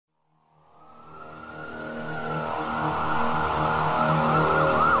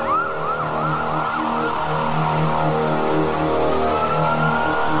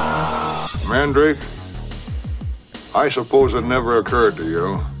Mandrake, I suppose it never occurred to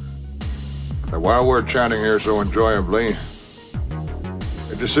you that while we're chatting here so enjoyably,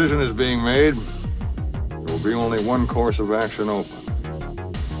 a decision is being made. There will be only one course of action open.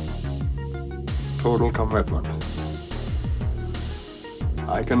 Total commitment.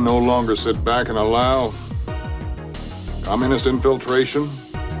 I can no longer sit back and allow communist infiltration,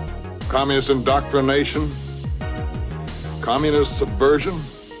 communist indoctrination, communist subversion,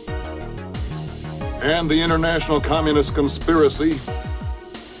 and the international communist conspiracy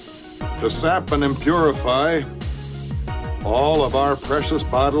to sap and impurify all of our precious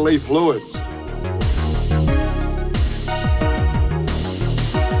bodily fluids.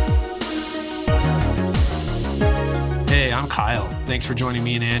 Hey, I'm Kyle. Thanks for joining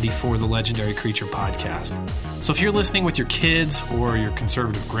me and Andy for the Legendary Creature podcast. So if you're listening with your kids or your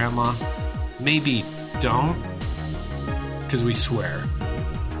conservative grandma, maybe don't, because we swear.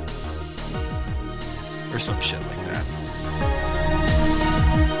 Or some shit like that.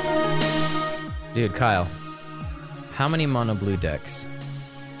 Dude, Kyle, how many mono blue decks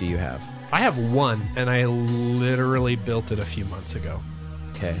do you have? I have one, and I literally built it a few months ago.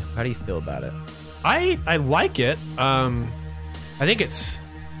 Okay, how do you feel about it? I like it. I think it's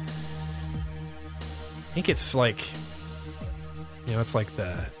like, you know, it's like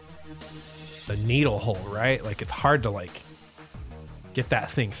the needle hole, right? Like it's hard to like get that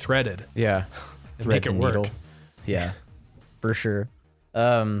thing threaded. Yeah. And make it work. Yeah, for sure.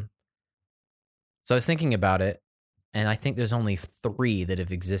 So I was thinking about it, and I think there's only 3 that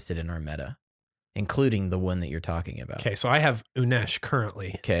have existed in our meta, including the one that you're talking about. Okay, so I have Unesh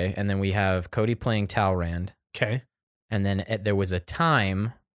currently. Okay, and then we have Cody playing Talrand. Okay. And then there was a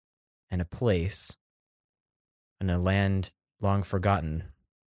time and a place and a land long forgotten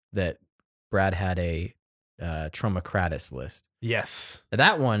that Brad had a Tromacratus list. Yes.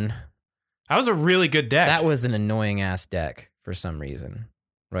 That one... That was a really good deck. That was an annoying ass deck for some reason,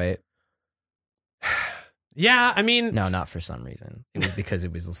 right? Yeah, I mean... No, not for some reason. It was because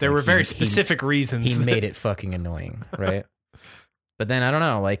it was... there were very specific reasons. He made it fucking annoying, right? But then, I don't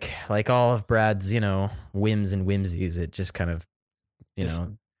know, like all of Brad's, whims and whimsies, it just kind of,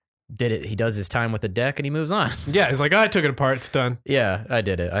 did it. He does his time with the deck and he moves on. Yeah, he's like, I took it apart, it's done. Yeah, I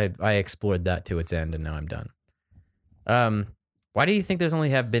did it. I explored that to its end and now I'm done. Why do you think there's only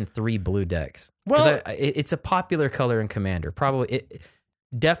have been 3 blue decks? Well, it's a popular color in Commander. Probably,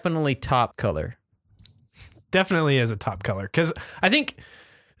 definitely top color. Definitely is a top color. Because I think,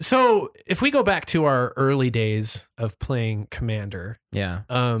 so if we go back to our early days of playing Commander, yeah,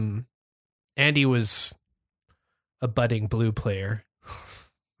 Andy was a budding blue player.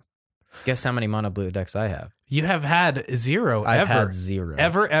 Guess how many mono blue decks I have? You have had 0. I've ever. had 0.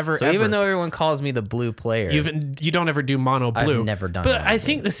 Ever. So even though everyone calls me the blue player, you don't ever do mono blue. I've never done. But I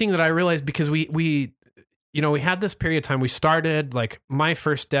think the thing that I realized, because we had this period of time, we started like my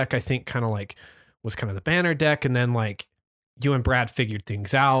first deck, I think was kind of the banner deck, and then like you and Brad figured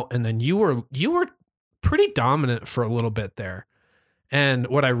things out, and then you were pretty dominant for a little bit there. And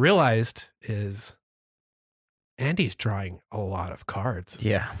what I realized is Andy's drawing a lot of cards.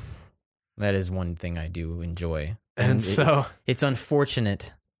 Yeah. That is one thing I do enjoy. And so it's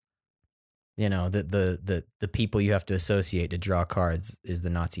unfortunate, that the people you have to associate to draw cards is the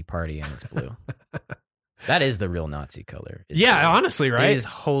Nazi party and it's blue. That is the real Nazi color. Yeah, blue. Honestly, right? It is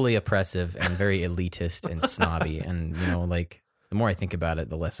wholly oppressive and very elitist and snobby. And, the more I think about it,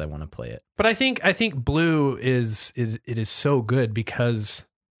 the less I want to play it. But I think blue is so good because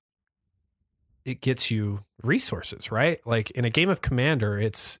it gets you resources, right? Like in a game of Commander,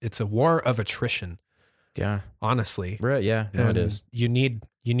 it's a war of attrition. Yeah. Honestly. Right, yeah. No, it is. You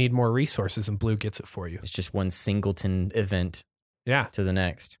need more resources and blue gets it for you. It's just one singleton event to the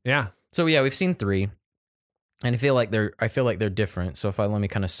next. Yeah. So yeah, we've seen 3. And I feel like they're different. So let me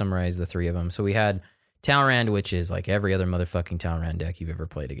kind of summarize the 3 of them. So we had Talrand, which is like every other motherfucking Talrand deck you've ever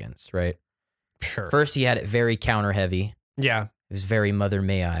played against, right? Sure. First, he had it very counter heavy. Yeah. It was very Mother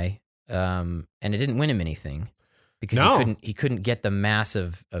May I. And it didn't win him anything because he couldn't get the mass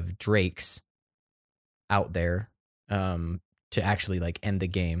of drakes out there to actually like end the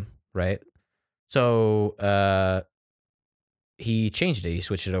game, right? So he changed it. He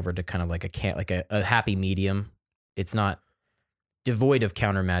switched it over to kind of like a happy medium. It's not devoid of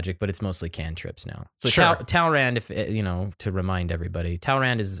counter magic, but it's mostly cantrips now. So sure. Talrand, if to remind everybody,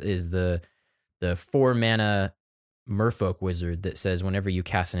 Talrand is the 4 mana Merfolk wizard that says whenever you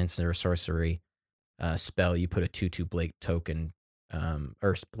cast an instant or sorcery spell, you put a 2/2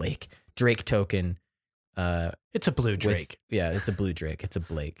 Drake token It's a blue Drake. It's a blue Drake. It's a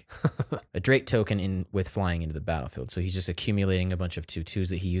Blake. A Drake token with flying into the battlefield. So he's just accumulating a bunch of 2/2s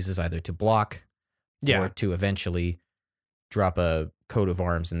that he uses either to block or to eventually drop a coat of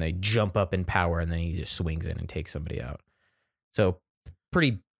arms and they jump up in power and then he just swings in and takes somebody out. So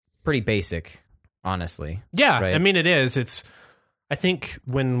pretty basic, honestly. Yeah, right? I mean, it is. I think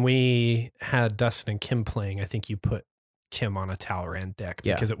when we had Dustin and Kim playing, I think you put Kim on a Talrand deck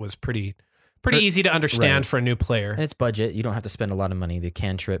because it was pretty easy to understand for a new player. And it's budget. You don't have to spend a lot of money. The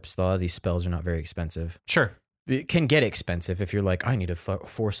cantrips, a lot of these spells are not very expensive. Sure. It can get expensive if you're like, I need a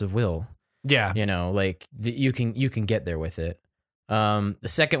force of will. Yeah. Like you can get there with it. The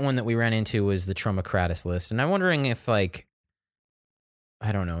second one that we ran into was the Tromocratus list. And I'm wondering if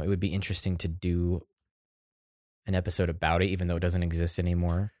I don't know, it would be interesting to do an episode about it, even though it doesn't exist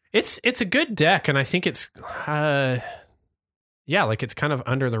anymore. It's a good deck. And I think it's, it's kind of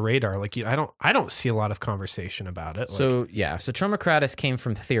under the radar. Like I don't see a lot of conversation about it. So Tromocratus came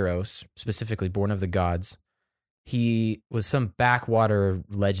from Theros, specifically Born of the Gods. He was some backwater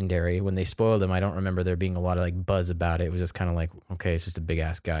legendary. When they spoiled him, I don't remember there being a lot of buzz about it. It was just kind of like, okay, it's just a big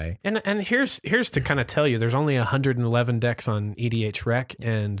ass guy. And here's to kind of tell you, there's only 111 decks on EDH Rec,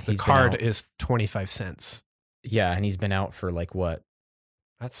 and the card is 25 cents. Yeah, and he's been out for what?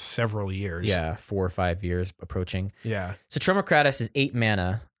 That's several years. Yeah, 4 or 5 years approaching. Yeah. So Tromocratus is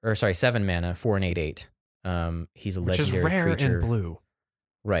 7 mana, 4 and 8. He's a legendary rare creature. in blue.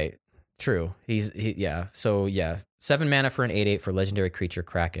 Right. True. 7 mana for an 8/8 for legendary creature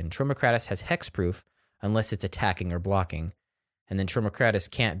Kraken. Tromocratus has hexproof unless it's attacking or blocking. And then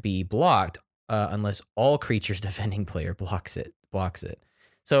Tromocratus can't be blocked unless all creatures defending player blocks it.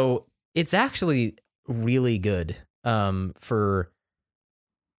 So it's actually really good for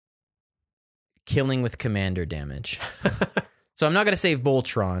killing with commander damage. So I'm not going to say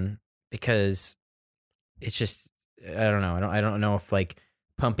Voltron because it's just, I don't know. I don't know if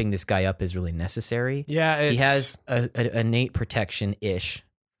pumping this guy up is really necessary. Yeah, he has a innate protection-ish.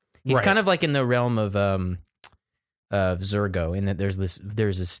 He's kind of in the realm of Zergo, in that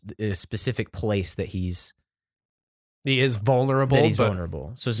there's a specific place that he is vulnerable.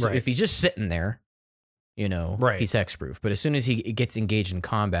 Vulnerable. So if he's just sitting there, he's hexproof. But as soon as he gets engaged in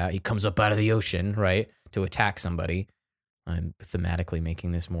combat, he comes up out of the ocean, right, to attack somebody. I'm thematically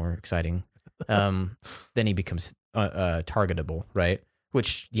making this more exciting. Then he becomes targetable, right?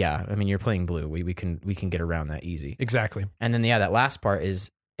 Which, you're playing blue. We can get around that easy. Exactly. And then, that last part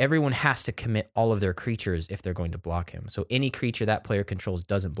is everyone has to commit all of their creatures if they're going to block him. So any creature that player controls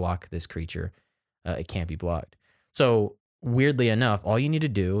doesn't block this creature. It can't be blocked. So weirdly enough, all you need to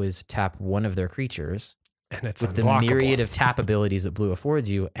do is tap one of their creatures. And it's with unblockable. The myriad of tap abilities that blue affords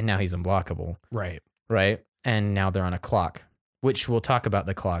you, and now he's unblockable. Right. Right? And now they're on a clock, which we'll talk about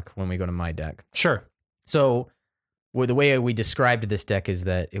the clock when we go to my deck. Sure. So the way we described this deck is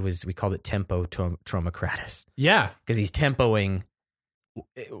that we called it Tempo Tromocratus. Yeah. Because he's tempoing.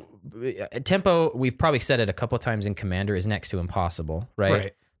 Tempo, we've probably said it a couple of times in Commander, is next to impossible, right?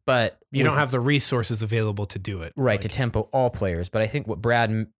 Right. But you don't have the resources available to do it. Right, to tempo all players. But I think what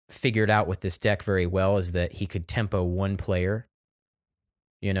Brad figured out with this deck very well is that he could tempo one player.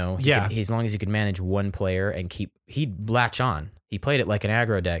 As long as you could manage one player and he'd latch on. He played it like an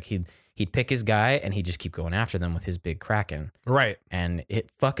aggro deck. He'd pick his guy and he'd just keep going after them with his big Kraken. Right. And it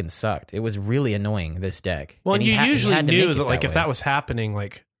fucking sucked. It was really annoying, this deck. Well, and you usually knew that if way. that was happening,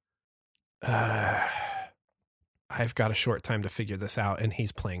 I've got a short time to figure this out, and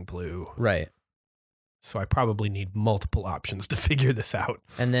he's playing blue. Right. So I probably need multiple options to figure this out.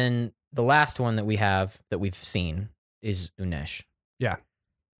 And then the last one that we've seen is Unesh. Yeah.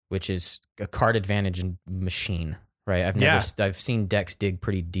 Which is a card advantage machine, right? I've seen decks dig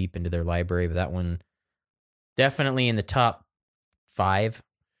pretty deep into their library, but that one definitely in the top 5.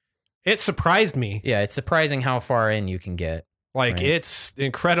 It surprised me. Yeah, it's surprising how far in you can get. Right? It's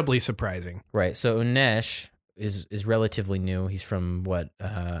incredibly surprising. Right. So Unesh is relatively new. He's from Hour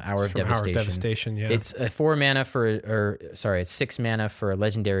of Devastation. Hour of Devastation, yeah. It's a it's 6 mana for a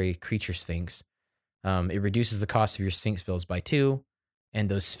legendary creature Sphinx. It reduces the cost of your Sphinx spells by 2. And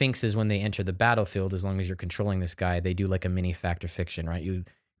those Sphinxes, when they enter the battlefield, as long as you're controlling this guy, they do like a mini fact or fiction, right? You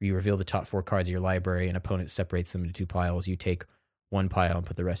reveal the top 4 cards of your library, and opponent separates them into 2 piles. You take 1 pile and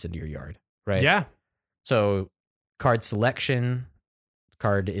put the rest into your yard, right? Yeah. So card selection,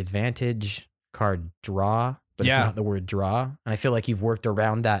 card advantage, card draw, but it's not the word draw. And I feel like you've worked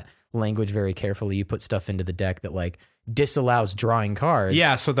around that language very carefully. You put stuff into the deck that disallows drawing cards.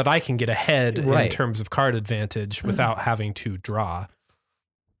 Yeah, so that I can get ahead in terms of card advantage without having to draw.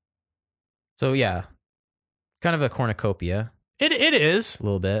 So yeah, kind of a cornucopia. It is a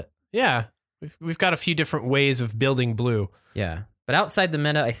little bit. Yeah, We've got a few different ways of building blue. Yeah. But outside the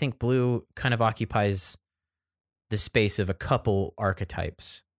meta, I think blue kind of occupies the space of a couple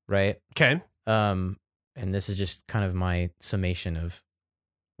archetypes, right? Okay. And this is just kind of my summation of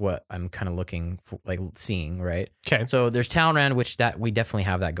what I'm kind of looking for, like seeing, right? Okay. So there's Talrand, which that we definitely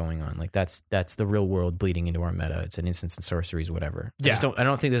have that going on. Like that's the real world bleeding into our meta. It's an instance and sorceries, whatever. Yeah. I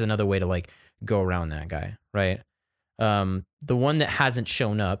don't think there's another way to like go around that guy, right? The one that hasn't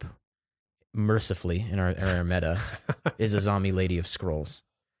shown up mercifully in our meta is a zombie Lady of Scrolls.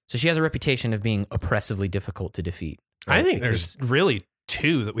 So she has a reputation of being oppressively difficult to defeat. Right? I think there's really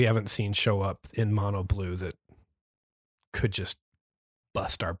two that we haven't seen show up in mono blue that could just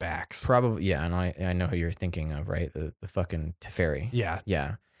bust our backs. Probably, yeah, and I know who you're thinking of, right? The fucking Teferi.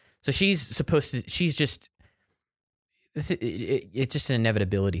 Yeah. So she's just it's just an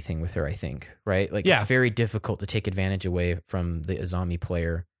inevitability thing with her, I think, right? Like it's very difficult to take advantage away from the Azami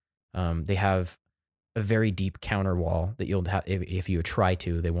player. They have a very deep counter wall that you'll have if you try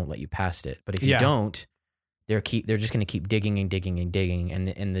to, they won't let you past it. But if you don't, they're just going to keep digging and digging and digging.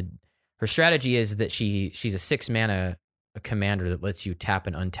 And her strategy is that she's a 6 mana commander that lets you tap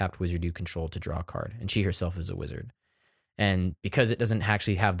an untapped wizard you control to draw a card, and she herself is a wizard. And because it doesn't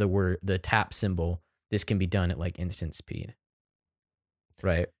actually have the tap symbol, this can be done at like instant speed.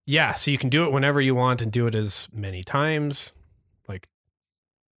 Right? Yeah, so you can do it whenever you want and do it as many times. Like,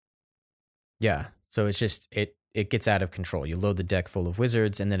 yeah. So it's just it gets out of control. You load the deck full of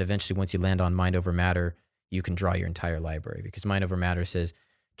wizards, and then eventually once you land on Mind Over Matter, you can draw your entire library, because Mind Over Matter says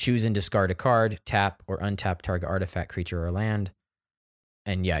choose and discard a card, tap or untap target artifact, creature, or land.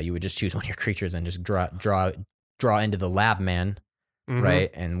 And yeah, you would just choose one of your creatures and just draw into the lab man, right?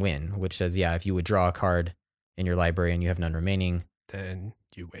 And win, which says, yeah, if you would draw a card in your library and you have none remaining, then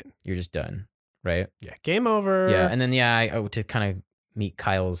you win. You're just done, right? Yeah, game over. Yeah, and then to kind of meet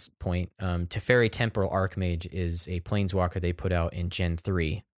Kyle's point, Teferi Temporal Archmage is a planeswalker they put out in Gen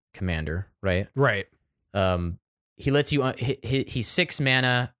 3 Commander, right? Right. He lets you. He's 6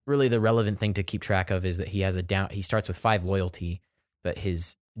 mana. Really, the relevant thing to keep track of is that he has a down. He starts with 5 loyalty, but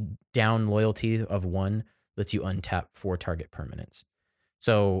his down loyalty of 1 lets you untap 4 target permanents.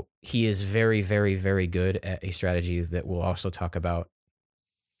 So he is very, very, very good at a strategy that we'll also talk about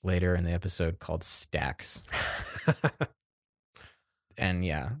later in the episode called stacks. And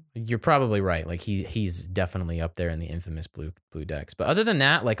yeah, you're probably right. Like he's definitely up there in the infamous blue decks. But other than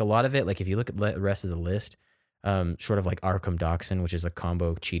that, like a lot of it, like if you look at the rest of the list, sort of like Arkham Dachshund, which is a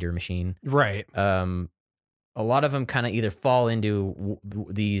combo cheater machine. Right. A lot of them kind of either fall into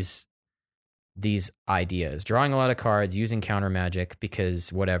these ideas, drawing a lot of cards, using counter magic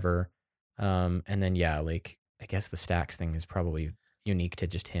because whatever. And then, yeah, like I guess the stacks thing is probably unique to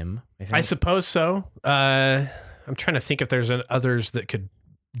just him. I suppose so. I'm trying to think if there's others that could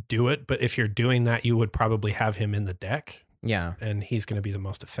do it, but if you're doing that, you would probably have him in the deck. Yeah. And he's going to be the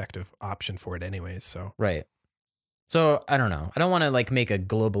most effective option for it anyways. So, right. So I don't know. I don't want to like make a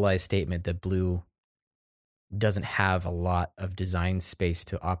globalized statement that blue doesn't have a lot of design space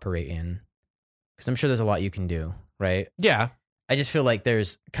to operate in, because I'm sure there's a lot you can do. Right. Yeah. I just feel like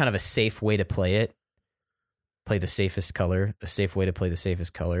there's kind of a safe way to play it. Play the safest color, a safe way to play the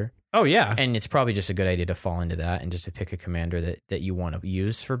safest color. Oh, yeah. And it's probably just a good idea to fall into that and just to pick a commander that you want to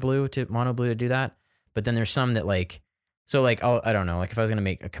use for blue, to mono blue, to do that. But then there's some that like, so like, I don't know, like if I was going to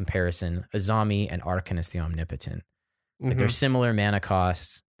make a comparison, Azami and Arcanist the Omnipotent, like they're similar mana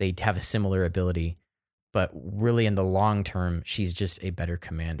costs, they have a similar ability, but really in the long term, she's just a better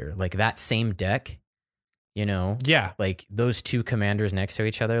commander. Like that same deck, you know? Yeah. Like those two commanders next to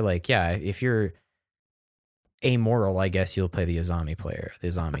each other, like, yeah, if you're amoral, I guess you'll play the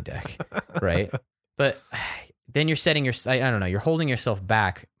Azami deck, right? But then you're setting I don't know, you're holding yourself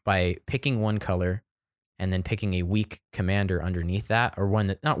back by picking one color and then picking a weak commander underneath that, or one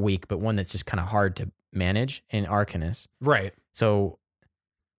that, not weak, but one that's just kind of hard to manage in Arcanist. Right. So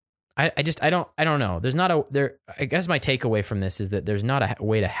I don't know. There's not I guess my takeaway from this is that there's not a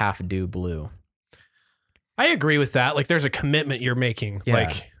way to half do blue. I agree with that. Like there's a commitment you're making. Yeah.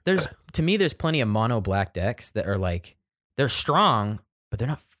 Like to me, there's plenty of mono black decks that are like, they're strong, but they're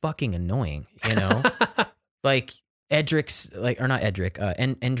not fucking annoying, you know? Like Edric's, like, or not Edric,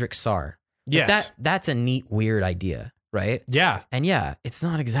 Endric Sar. Yes. That's a neat, weird idea, right? Yeah. And yeah, it's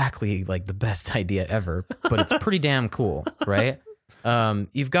not exactly like the best idea ever, but it's pretty damn cool, right?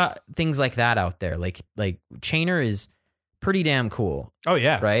 You've got things like that out there. Like Chainer is pretty damn cool. Oh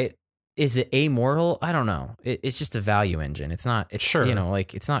yeah. Right? Is it amoral? I don't know. It's just a value engine. It's not, sure. You know,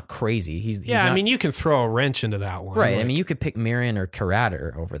 like it's not crazy. He's yeah, not, I mean, you can throw a wrench into that one. Right. Like, I mean, you could pick Mirian or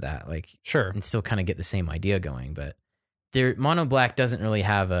Karater over that, like, sure. and still kind of get the same idea going. But Mono Black doesn't really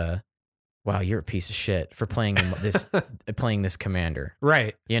have a wow, you're a piece of shit for playing playing this commander.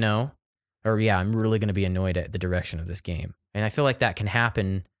 Right. You know? Or yeah, I'm really going to be annoyed at the direction of this game. And I feel like that can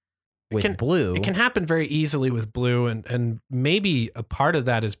happen with blue. It can happen very easily with blue. And maybe a part of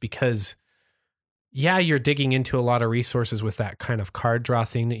that is because, yeah, you're digging into a lot of resources with that kind of card draw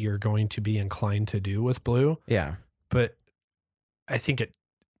thing that you're going to be inclined to do with blue. Yeah. But I think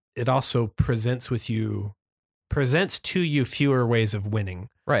it also presents to you fewer ways of winning.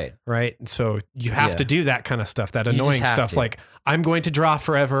 Right. Right. So you have to do that kind of stuff, that annoying stuff. Like, I'm going to draw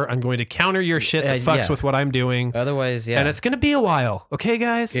forever. I'm going to counter your shit that fucks with what I'm doing. Otherwise, yeah. And it's going to be a while. Okay,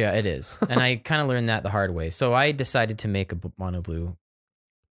 guys? Yeah, it is. And I kind of learned that the hard way. So I decided to make a mono blue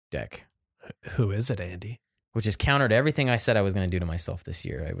deck. Who is it, Andy? Which is counter to everything I said I was going to do to myself this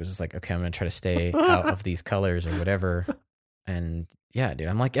year. I was just like, okay, I'm going to try to stay out of these colors or whatever. And yeah, dude,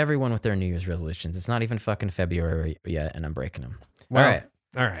 I'm like everyone with their New Year's resolutions. It's not even fucking February yet, and I'm breaking them. Well,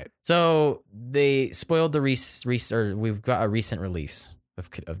 all right. So they spoiled the or we've got a recent release of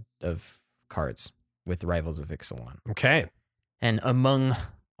cards with Rivals of Ixalan. Okay. And among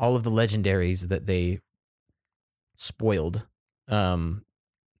all of the legendaries that they spoiled,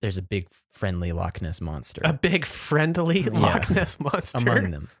 there's a big friendly Loch Ness monster. A big friendly Loch Ness monster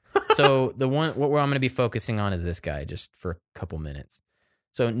among them. So the one what I'm going to be focusing on is this guy just for a couple minutes.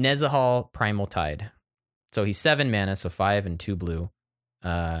 So Nezahal Primal Tide. So he's 7 mana, so 5 and 2 blue.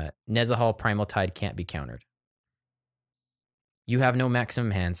 Nezahal Primal Tide can't be countered. You have no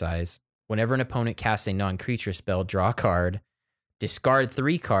maximum hand size. Whenever an opponent casts a non-creature spell, draw a card, discard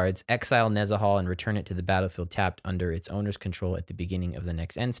 3 cards, exile Nezahal, and return it to the battlefield tapped under its owner's control at the beginning of the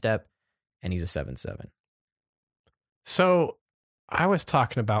next end step. And he's a 7/7. So I was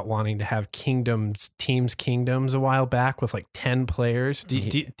talking about wanting to have teams kingdoms a while back with like 10 players.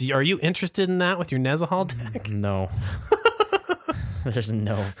 Are you interested in that with your Nezahal deck? No. There's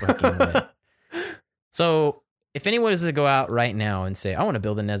no fucking way. So if anyone was to go out right now and say, I want to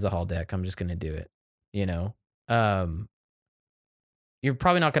build a Nezahal deck, I'm just going to do it. You know, you're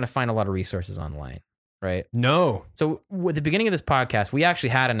probably not going to find a lot of resources online, right? No. So at the beginning of this podcast, we actually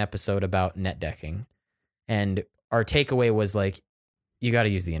had an episode about net decking, and our takeaway was like, you got to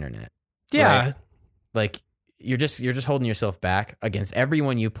use the internet. Yeah. Right? Like you're just holding yourself back against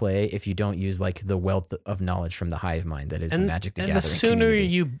everyone you play if you don't use like the wealth of knowledge from the hive mind that is the Magic the Gathering. And the sooner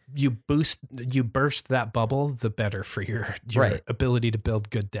community. you burst that bubble, the better for your right. ability to build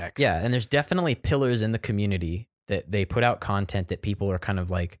good decks. Yeah, and there's definitely pillars in the community that they put out content that people are kind of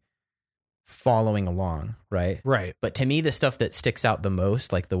like following along, right? Right. But to me, the stuff that sticks out the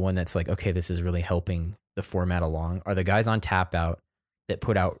most, like the one that's like, okay, this is really helping the format along, are the guys on Tap Out that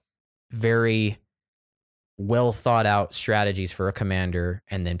put out very well thought out strategies for a commander,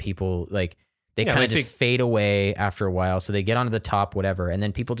 and then people like they kind of just fade away after a while. So they get onto the top, whatever, and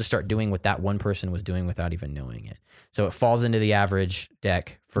then people just start doing what that one person was doing without even knowing it. So it falls into the average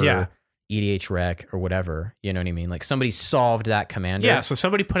deck for EDH Rec or whatever. You know what I mean? Like somebody solved that commander. Yeah. So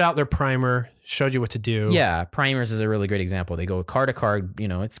somebody put out their primer, showed you what to do. Yeah, primers is a really great example. They go card to card. You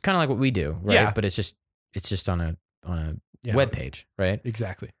know, it's kind of like what we do, right? Yeah. But it's just on a web page, right?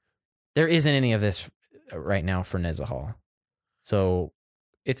 Exactly. There isn't any of this right now for Nezahal. So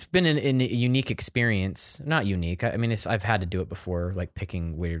it's been a unique experience. Not unique. I mean, I've had to do it before, like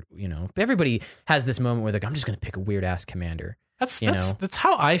picking weird, you know. Everybody has this moment where they're like, I'm just going to pick a weird ass commander. That's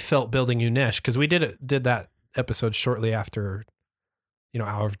how I felt building Unesh, because we did that episode shortly after, you know,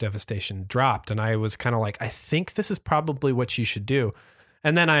 Hour of Devastation dropped, and I was kind of like, I think this is probably what you should do.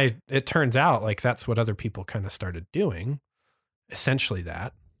 And then it turns out like that's what other people kind of started doing, essentially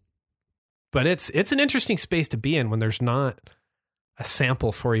that. But it's an interesting space to be in when there's not a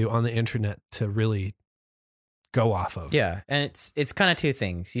sample for you on the internet to really go off of. Yeah, and it's kind of two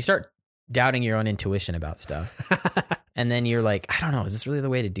things. You start doubting your own intuition about stuff. And then you're like, I don't know, is this really the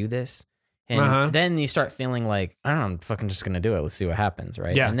way to do this? And then you start feeling like, I don't know, I'm fucking just going to do it. Let's see what happens,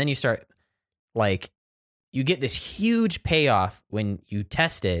 right? Yeah. And then you start like, you get this huge payoff when you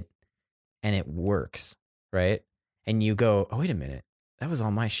test it and it works, right? And you go, oh, wait a minute. That was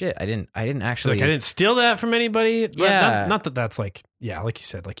all my shit. I didn't actually. Like I didn't steal that from anybody. Yeah. Not that that's like, yeah, like you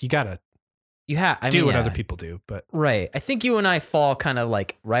said, like you gotta do what other people do. But right. I think you and I fall kind of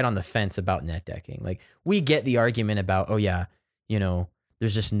like right on the fence about net decking. Like we get the argument about, oh yeah, you know,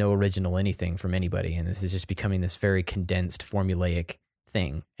 there's just no original anything from anybody, and this is just becoming this very condensed formulaic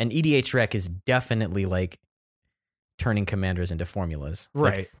thing. And EDH Rec is definitely like turning commanders into formulas.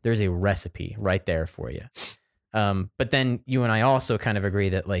 Right. Like, there's a recipe right there for you. But then you and I also kind of agree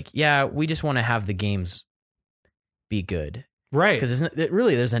that like, yeah, we just want to have the games be good. Right. Because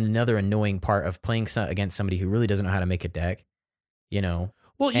there's another annoying part of playing against somebody who really doesn't know how to make a deck, you know?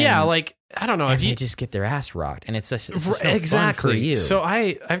 Well, yeah, like, I don't know. And if they you just get their ass rocked. And it's just no exactly fun for you. So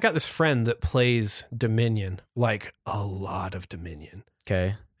I've got this friend that plays Dominion, like a lot of Dominion.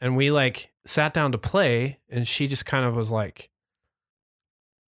 Okay. And we like sat down to play, and she just kind of was like,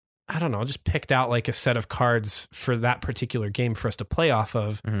 I don't know, just picked out like a set of cards for that particular game for us to play off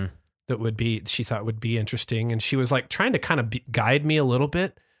of that she thought would be interesting. And she was like trying to kind of guide me a little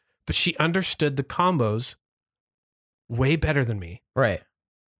bit, but she understood the combos way better than me. Right.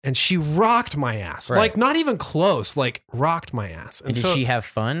 And she rocked my ass. Right. Like not even close, like rocked my ass. And did she have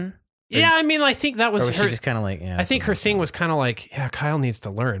fun? Yeah, I mean, I think that was her. She just kind of like, yeah. I think her thing was kind of like, yeah, Kyle needs to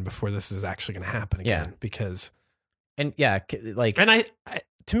learn before this is actually going to happen again. Because, and yeah, like, and I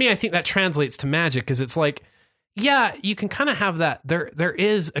to me, I think that translates to Magic because it's like, yeah, you can kind of have that. There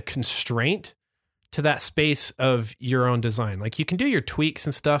is a constraint to that space of your own design. Like you can do your tweaks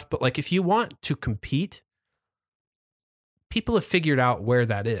and stuff, but like if you want to compete, people have figured out where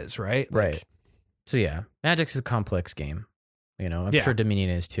that is, right? Right. Like, so yeah, Magic's a complex game. You know, I'm sure Dominion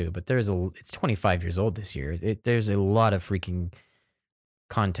is too, but it's 25 years old this year. There's a lot of freaking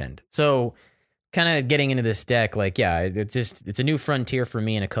content. So kind of getting into this deck, like, yeah, it's a new frontier for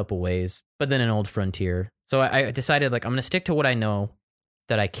me in a couple ways, but then an old frontier. So I decided like, I'm going to stick to what I know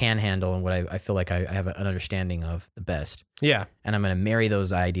that I can handle and what I feel like I have an understanding of the best. Yeah. And I'm going to marry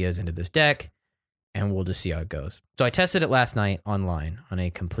those ideas into this deck and we'll just see how it goes. So I tested it last night online on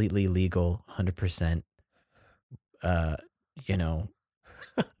a completely legal 100%,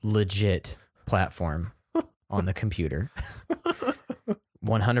 legit platform on the computer.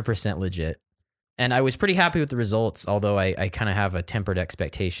 100% legit. And I was pretty happy with the results, although I kind of have a tempered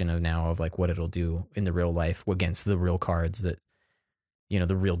expectation of like what it'll do in the real life against the real cards that,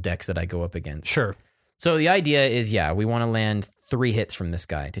 the real decks that I go up against. Sure. So the idea is, we want to land 3 hits from this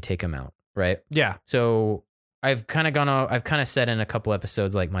guy to take him out, right? Yeah. So I've kind of said in a couple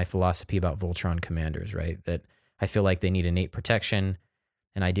episodes, like my philosophy about Voltron commanders, right? That I feel like they need innate protection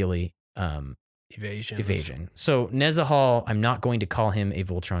and ideally evasion. So Nezahal, I'm not going to call him a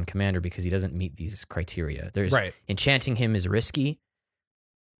Voltron commander because he doesn't meet these criteria. Enchanting him is risky.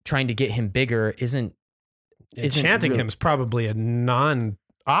 Trying to get him bigger isn't enchanting him is probably a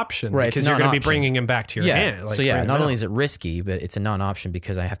non-option, right? Because you're going to be bringing him back to your hand. Like, so not only is it risky, but it's a non-option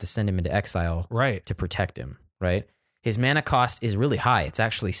because I have to send him into exile, right, to protect him. Right. His mana cost is really high. It's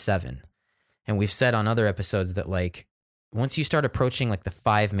actually 7, and we've said on other episodes that like, once you start approaching like the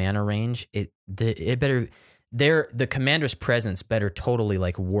 5 mana range, the commander's presence better totally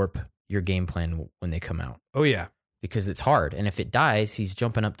like warp your game plan when they come out. Oh yeah. Because it's hard. And if it dies, he's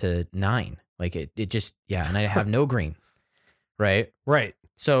jumping up to 9. Like it just, and I have no green. Right? Right.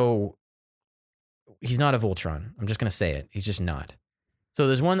 So he's not a Voltron. I'm just going to say it. He's just not. So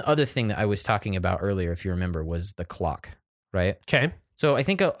there's one other thing that I was talking about earlier, if you remember, was the clock. Right? Okay. So I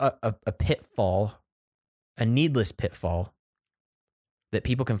think a pitfall, a needless pitfall that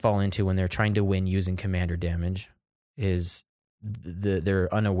people can fall into when they're trying to win using commander damage is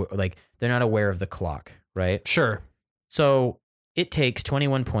they're unaware, like they're not aware of the clock, right? Sure. So it takes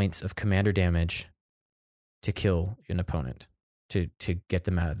 21 points of commander damage to kill an opponent, to get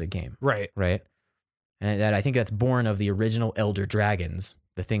them out of the game. Right. Right. And I think that's born of the original Elder Dragons,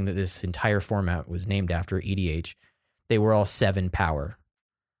 the thing that this entire format was named after, EDH. They were all 7 power.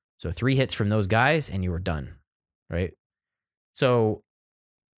 So 3 hits from those guys and you were done, right? So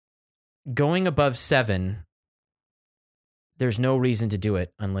going above 7, there's no reason to do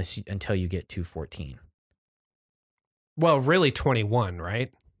it until you get to 14. Well, really 21, right?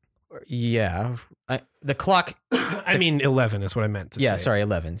 Yeah. The clock... I mean 11 is what I meant to say. Yeah, sorry,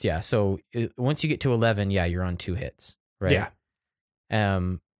 11s. Yeah, so once you get to 11, you're on 2 hits, right? Yeah.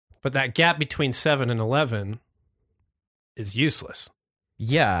 But that gap between 7 and 11 is useless.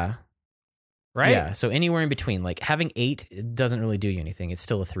 Yeah. Right? Yeah. So anywhere in between, like having 8, it doesn't really do you anything. It's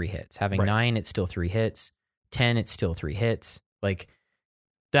still a 3 hits. Having 9, it's still 3 hits. 10, it's still 3 hits. Like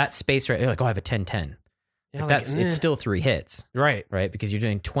that space, right? Like, I have a 10-10. Yeah, it's still 3 hits. Right. Right. Because you're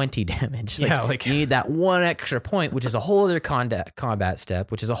doing 20 damage. Like, you need that one extra point, which is a whole other combat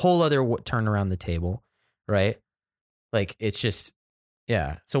step, which is a whole other turn around the table. Right. Like it's just,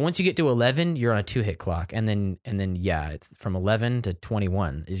 yeah. So once you get to 11, you're on a 2-hit clock. And then it's from 11 to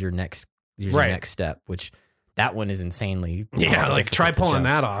 21 is your next step, which that one is insanely. Yeah. Like try pulling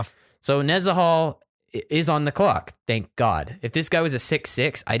that off. So Nezahal is on the clock. Thank God. If this guy was a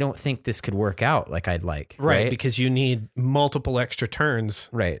 6/6, I don't think this could work out like I'd like. Right. Because you need multiple extra turns.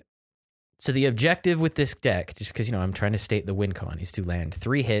 Right. So the objective with this deck, just because, I'm trying to state the win con, is to land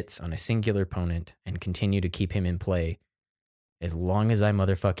 3 hits on a singular opponent and continue to keep him in play as long as I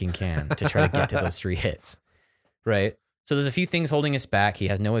motherfucking can to try to get to those 3 hits. Right. So there's a few things holding us back. He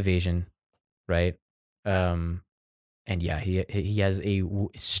has no evasion, right? And yeah, he has a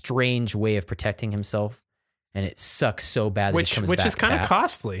strange way of protecting himself, and it sucks so bad that he comes back which is kind of tapped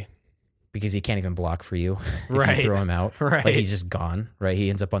costly because he can't even block for you if Right. you throw him out. Right. Like he's just gone, right? He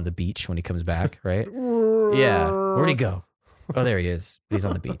ends up on the beach when he comes back, right? Yeah. Where'd he go? Oh, there he is. He's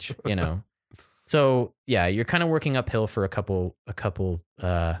on the beach, you know? So yeah, you're kind of working uphill for a couple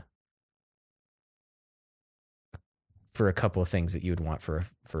of things that you would want for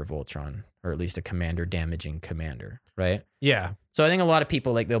a Voltron, or at least a commander damaging commander, right? Yeah. So I think a lot of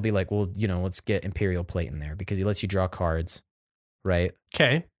people they'll be like, well, you know, let's get Imperial Plate in there because he lets you draw cards, right?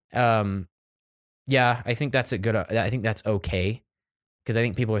 Okay. Yeah, I think that's I think that's okay because I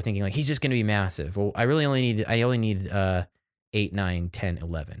think people are thinking like he's just going to be massive. Well, I only need 8, 9, 10,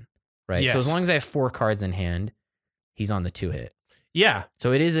 11, right? Yes. So as long as I have 4 cards in hand, he's on the 2-hit. Yeah.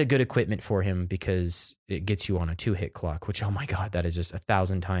 So it is a good equipment for him because it gets you on a 2-hit clock, which, oh my God, that is just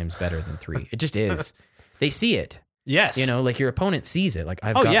 1,000 times better than 3. It just is. They see it. Yes. You know, like your opponent sees it. Like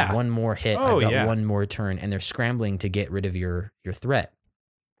I've got one more hit. I've got one more turn, and they're scrambling to get rid of your threat.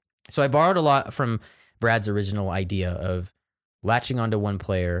 So I borrowed a lot from Brad's original idea of latching onto one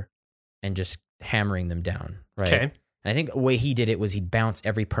player and just hammering them down, right? Okay. And I think the way he did it was he'd bounce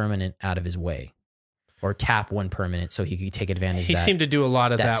every permanent out of his way or tap one permanent so he could take advantage of that. He seemed to do a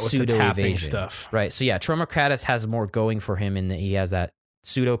lot of that with the tapping evasion stuff. Right. So yeah, Tromokratis has more going for him in that he has that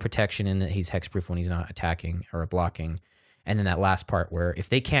pseudo protection in that he's hexproof when he's not attacking or blocking. And then that last part where if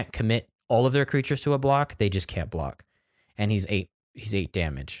they can't commit all of their creatures to a block, they just can't block. And he's 8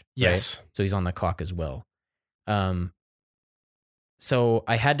 damage. Yes. Right? So he's on the clock as well. So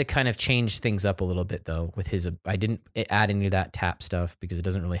I had to kind of change things up a little bit though with his. I didn't add any of that tap stuff because it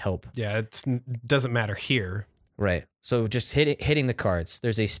doesn't really help. Yeah, it doesn't matter here. Right. So just hitting the cards.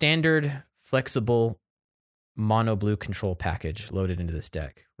 There's a standard flexible mono blue control package loaded into this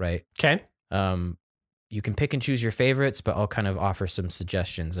deck, right? Okay. You can pick and choose your favorites, but I'll kind of offer some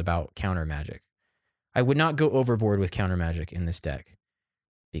suggestions about counter magic. I would not go overboard with counter magic in this deck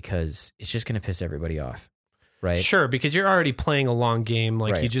because it's just going to piss everybody off. Right. Sure, because you're already playing a long game.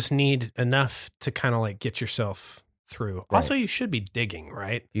 Like Right. you just need enough to kind of like get yourself through. Right. Also, you should be digging,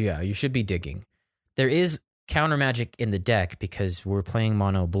 right? Yeah, you should be digging. There is counter magic in the deck because we're playing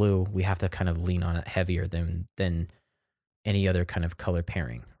mono blue. We have to kind of lean on it heavier than any other kind of color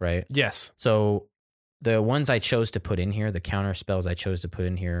pairing, right? Yes. So the ones I chose to put in here, the counter spells I chose to put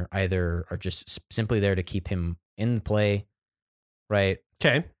in here, either are just simply there to keep him in play, right?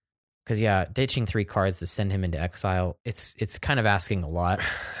 Okay. Because yeah, ditching 3 cards to send him into exile, it's kind of asking a lot.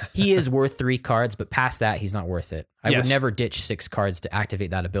 He is worth 3 cards, but past that, he's not worth it. I would never ditch 6 cards to activate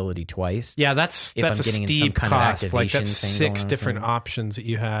that ability twice. Yeah, that's I'm a getting in some steep kind of cost. Like activation that's thing 6 going on different for him. options that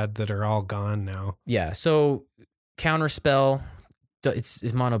you had that are all gone now. Yeah, so counter spell, it's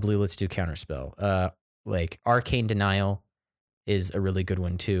mono blue. Let's do counter spell. Like Arcane Denial is a really good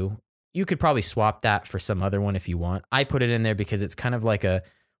one too. You could probably swap that for some other one if you want. I put it in there because it's kind of like a,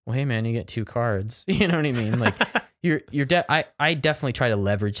 well, hey man, you get 2 cards. You know what I mean? Like I definitely try to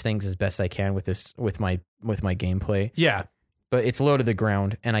leverage things as best I can with this with my gameplay. Yeah. But it's low to the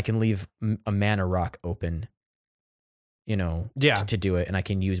ground, and I can leave a mana rock open. You know, to do it, and I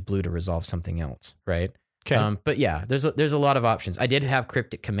can use blue to resolve something else, right? Okay. But yeah, there's a lot of options. I did have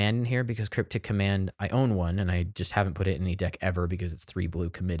Cryptic Command in here because Cryptic Command, I own one, and I just haven't put it in any deck ever because it's 3 blue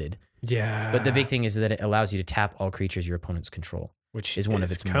committed. Yeah. But the big thing is that it allows you to tap all creatures your opponents control, which is one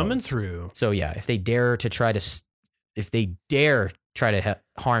of its coming modes. through. So yeah, if they dare try to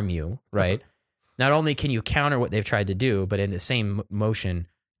harm you, right? Not only can you counter what they've tried to do, but in the same motion,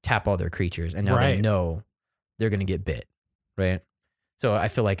 tap all their creatures, and now they know they're going to get bit, right? So I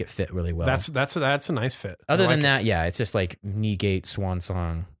feel like it fit really well. That's a nice fit. Other than that, yeah, it's just like negate Swan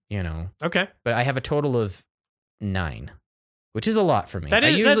Song, you know. Okay. But I have a total of 9, which is a lot for me.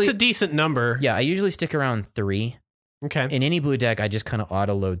 That's a decent number. Yeah, I usually stick around 3. Okay. In any blue deck, I just kind of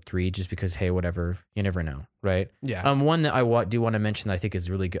auto load 3 just because, hey, whatever, you never know, right? Yeah. One that I do want to mention that I think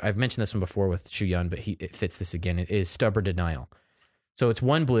is really good. I've mentioned this one before with Shuyan, but it fits this again. It is Stubborn Denial. So it's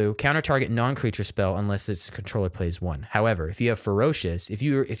 1 blue, counter target non-creature spell unless its controller plays 1. However, if you have Ferocious, if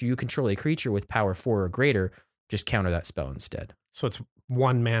you control a creature with power 4 or greater, just counter that spell instead. So it's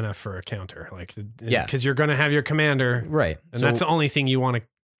 1 mana for a counter, like yeah, because you're going to have your commander, right? And that's the only thing you want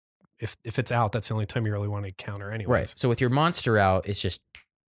to. If it's out, that's the only time you really want to counter anyways. Right. So with your monster out, it's just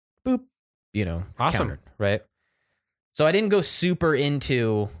boop, you know, awesome, countered, right? So I didn't go super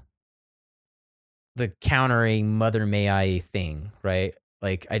into the countering Mother May I thing, right?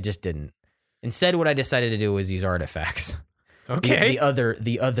 Like I just didn't. Instead, what I decided to do was use artifacts. Okay.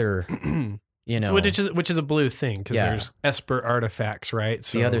 The other You know, which is a blue thing because there's Esper artifacts, right?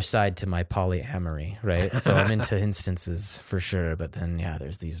 So the other side to my polyamory, right? So I'm into instances for sure, but then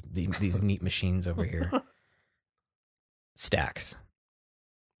there's these neat machines over here. Stacks.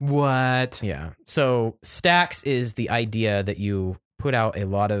 What? Yeah. So stacks is the idea that you put out a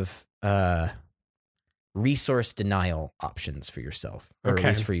lot of resource denial options for yourself, or at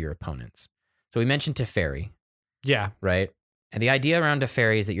least for your opponents. So we mentioned Teferi. Yeah. Right? And the idea around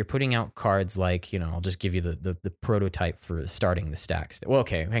Teferi is that you're putting out cards like, I'll just give you the prototype for starting the stacks. Well,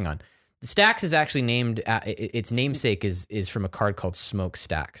 okay, hang on. The stacks is actually named, its namesake is from a card called Smoke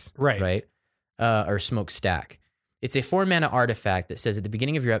Stacks. Right? Or Smoke Stack. It's a 4-mana artifact that says at the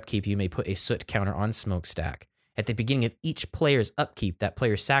beginning of your upkeep, you may put a soot counter on Smokestack. At the beginning of each player's upkeep, that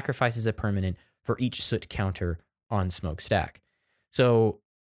player sacrifices a permanent for each soot counter on Smokestack. So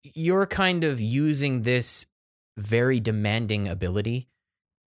you're kind of using this very demanding ability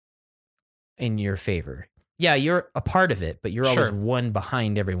in your favor. Yeah, you're a part of it, but you're always one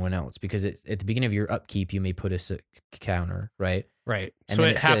behind everyone else because it's at the beginning of your upkeep, you may put a soot counter, right? Right. And so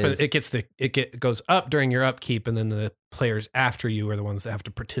it happens. It goes up during your upkeep, and then the players after you are the ones that have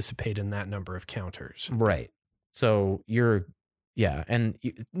to participate in that number of counters. Right. So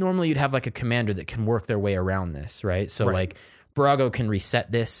normally you'd have like a commander that can work their way around this, right? So like Brago can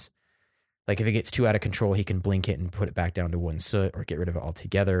reset this. Like if it gets too out of control, he can blink it and put it back down to 1 soot or get rid of it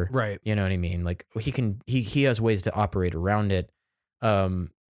altogether. Right. You know what I mean? Like he has ways to operate around it. Sheree.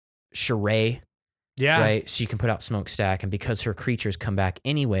 Yeah. Right. So you can put out Smokestack, and because her creatures come back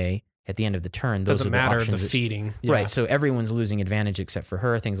anyway at the end of the turn, those doesn't are the matter options. The feeding. Yeah. Right. So everyone's losing advantage except for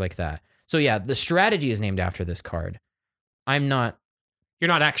her, things like that. So yeah, the strategy is named after this card. You're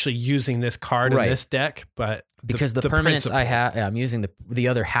not actually using this card in this deck, but because the permanents I have, I'm using the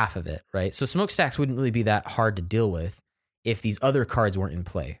other half of it, right? So Smokestacks wouldn't really be that hard to deal with if these other cards weren't in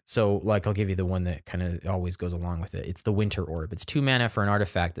play. So like I'll give you the one that kind of always goes along with it. It's the Winter Orb. It's 2 mana for an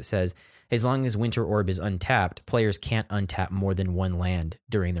artifact that says, as long as Winter Orb is untapped, players can't untap more than 1 land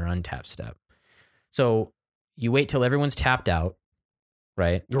during their untap step. So you wait till everyone's tapped out,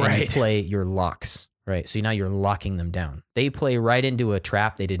 right? And you play your locks. Right. So now you're locking them down. They play right into a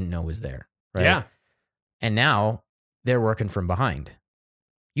trap they didn't know was there. Right. Yeah. And now they're working from behind.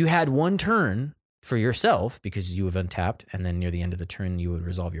 You had 1 turn for yourself because you have untapped, and then near the end of the turn, you would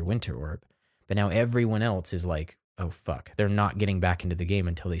resolve your Winter Orb. But now everyone else is like, oh, fuck. They're not getting back into the game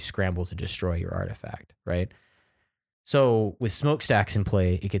until they scramble to destroy your artifact. Right. So with Smokestacks in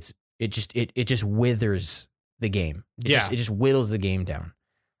play, it just withers the game. It just whittles the game down.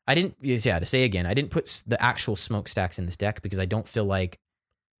 To say again, I didn't put the actual Smokestacks in this deck because I don't feel like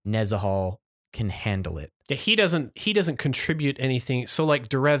Nezahal can handle it. Yeah, he doesn't contribute anything. So like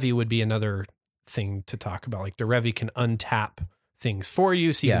Derevi would be another thing to talk about. Like Derevi can untap things for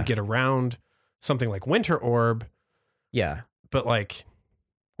you so you can get around something like Winter Orb. Yeah. But like,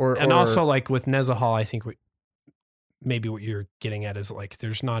 also like with Nezahal, I think maybe what you're getting at is like,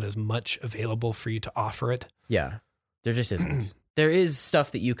 there's not as much available for you to offer it. Yeah, there just isn't. There is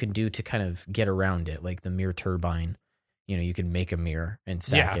stuff that you can do to kind of get around it, like the Mirror Turbine. You can make a mirror and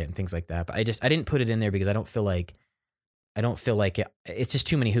sack it and things like that. But I didn't put it in there because I don't feel like it's just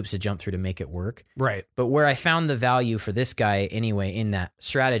too many hoops to jump through to make it work. Right. But where I found the value for this guy anyway in that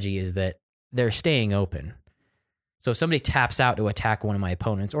strategy is that they're staying open. So if somebody taps out to attack one of my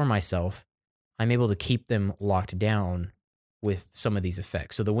opponents or myself, I'm able to keep them locked down with some of these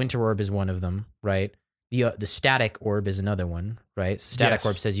effects. So the Winter Orb is one of them, right? The Static Orb is another one, right? So Static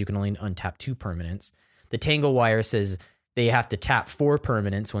Orb says you can only untap 2 permanents. The Tangle Wire says they have to tap 4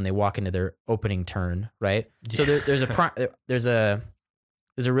 permanents when they walk into their opening turn, right? Yeah. So there's a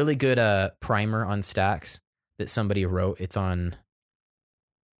really good primer on stacks that somebody wrote. It's on,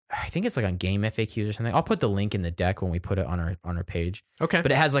 I think it's like on Game FAQs or something. I'll put the link in the deck when we put it on our page. Okay.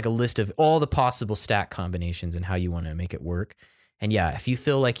 But it has like a list of all the possible stack combinations and how you want to make it work. And yeah, if you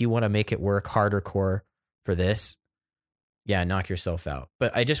feel like you want to make it work hardcore core for this, knock yourself out.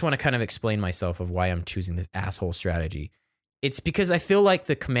 But I just want to kind of explain myself of why I'm choosing this asshole strategy. It's because I feel like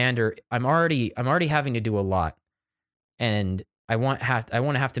the commander, I'm already having to do a lot, and I want to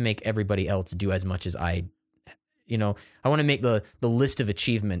have to make everybody else do as much as I want to make the list of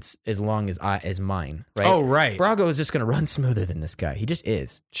achievements as long as mine, right? Oh, right. Brago is just going to run smoother than this guy. He just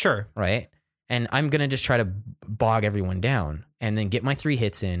is. Sure. Right? And I'm going to just try to bog everyone down and then get my 3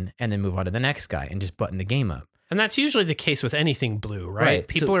 hits in and then move on to the next guy and just button the game up. And that's usually the case with anything blue, right?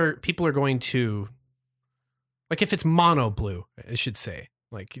 People are going to, like if it's mono blue, I should say,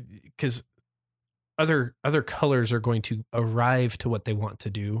 like, because other colors are going to arrive to what they want to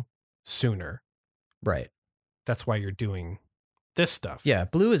do sooner. Right. That's why you're doing this stuff. Yeah,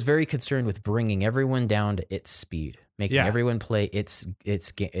 blue is very concerned with bringing everyone down to its speed, making everyone play its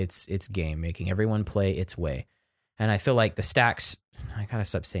game, making everyone play its way. And I feel like the stacks, I gotta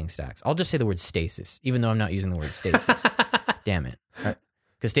stop saying stacks. I'll just say the word stasis, even though I'm not using the word stasis. Damn it.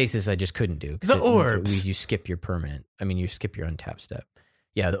 Because stasis I just couldn't do. The orbs. You skip your permanent. I mean, you skip your untap step.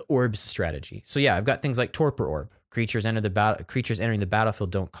 Yeah, the orbs strategy. So yeah, I've got things like Torpor Orb. Creatures entering the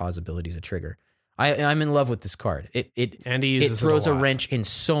battlefield don't cause abilities to trigger. I'm in love with this card. It throws a wrench in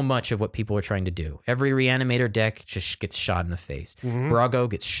so much of what people are trying to do. Every Reanimator deck just gets shot in the face. Brago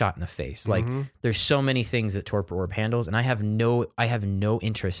gets shot in the face. Like there's so many things that Torpor Orb handles, and I have no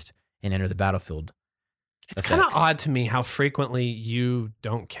interest in Enter the Battlefield. It's kind of odd to me how frequently you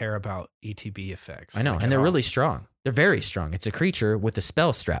don't care about ETB effects. I know, and they're really strong. They're very strong. It's a creature with a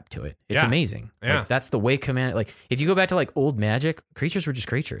spell strapped to it. It's amazing. Yeah. Like, that's the way command. Like if you go back to like old Magic, creatures were just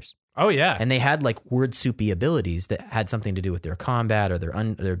creatures. Oh yeah, and they had like word soupy abilities that had something to do with their combat or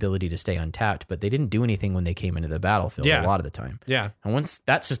their ability to stay untapped, but they didn't do anything when they came into the battlefield a lot of the time. Yeah, and once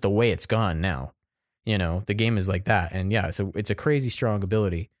that's just the way it's gone now. You know, the game is like that, and yeah, so it's a crazy strong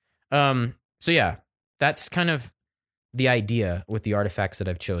ability. So yeah, that's kind of the idea with the artifacts that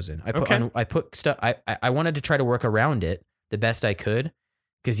I've chosen. I put stuff. I wanted to try to work around it the best I could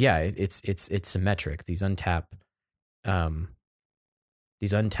because it's symmetric. These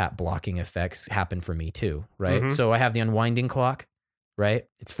untap blocking effects happen for me too, right? So I have the Unwinding Clock, right?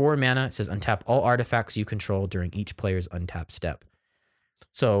 It's 4 mana. It says untap all artifacts you control during each player's untap step.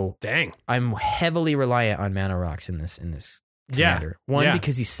 So dang, I'm heavily reliant on mana rocks in this commander. One,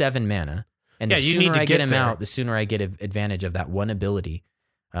 because he's 7 mana. And the sooner I get him out, the sooner I get advantage of that one ability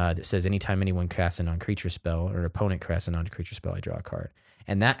that says anytime anyone casts a non-creature spell or an opponent casts a non-creature spell, I draw a card.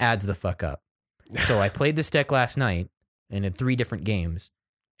 And that adds the fuck up. So I played this deck last night and in 3 different games,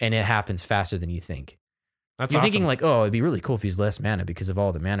 and it happens faster than you think. That's You're awesome. thinking like, oh, it'd be really cool if he's less mana because of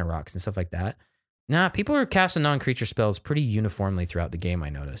all the mana rocks and stuff like that. Nah, people are casting non-creature spells pretty uniformly throughout the game, I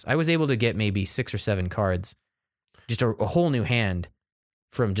noticed. I was able to get maybe 6 or 7 cards, just a whole new hand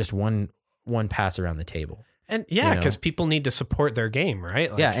from just one pass around the table. And yeah, because people need to support their game,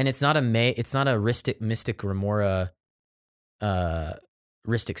 right? Like, yeah, and it's not a Mystic Remora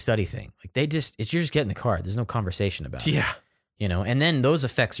Ristic Study thing. Like you're just getting the card. There's no conversation about it. Yeah. You know, and then those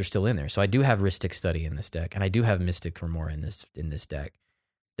effects are still in there. So I do have Ristic Study in this deck, and I do have Mystic Remora in this deck.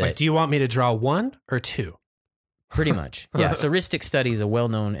 Like, do you want me to draw 1 or 2? Pretty much. Yeah. So Ristic Study is a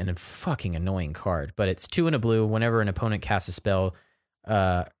well-known and a fucking annoying card, but it's 2 and a blue. Whenever an opponent casts a spell,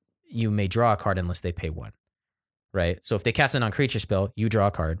 you may draw a card unless they pay 1. Right? So if they cast a non-creature spell, you draw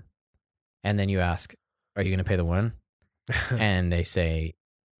a card, and then you ask, are you going to pay the 1? And they say,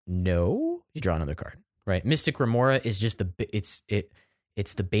 no, you draw another card. Right? Mystic Remora is just it's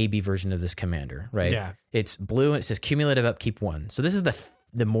the baby version of this commander, right? Yeah. It's blue and it says cumulative upkeep 1. So this is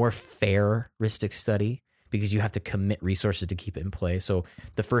the more fair Ristic Study because you have to commit resources to keep it in play. So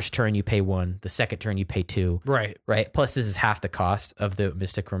the first turn you pay 1, the second turn you pay 2. Right. Right. Plus this is half the cost of the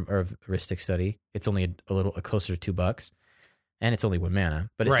Ristic Study. It's only a closer to $2, and it's only 1 mana.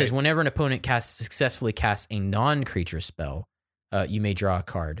 But it says whenever an opponent successfully casts a non-creature spell, you may draw a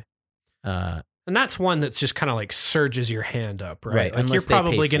card. And that's one that's just kind of like surges your hand up, right? Like Unless you're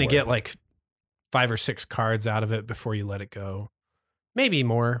probably going to get like 5 or 6 cards out of it before you let it go. Maybe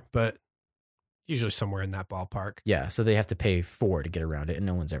more, but usually somewhere in that ballpark. Yeah, so they have to pay 4 to get around it, and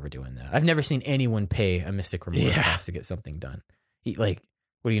no one's ever doing that. I've never seen anyone pay a Mystic Remora cost to get something done. Like,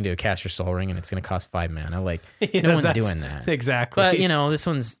 what are you going to do? Cast your Soul Ring, and it's going to cost 5 mana? Like, no one's doing that. Exactly. But, this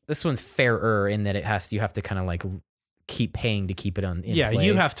one's fairer in that you have to kind of like keep paying to keep it in play.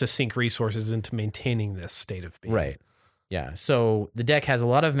 You have to sink resources into maintaining this state of being. Right. Yeah. So the deck has a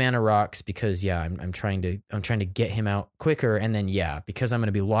lot of mana rocks because I'm trying to get him out quicker, and then because I'm going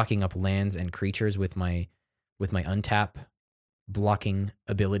to be locking up lands and creatures with my untap blocking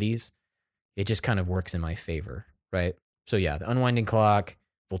abilities, it just kind of works in my favor, right? So the Unwinding Clock,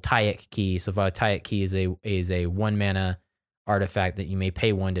 Voltaic Key. So Voltaic Key is a 1 mana artifact that you may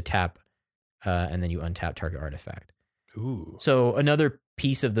pay 1 to tap, and then you untap target artifact. Ooh. So another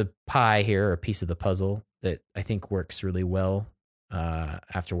piece of the pie here, or piece of the puzzle that I think works really well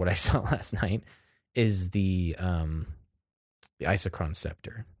after what I saw last night, is the Isochron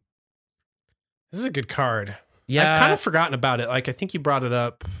Scepter. This is a good card. Yeah, I've kind of forgotten about it. Like, I think you brought it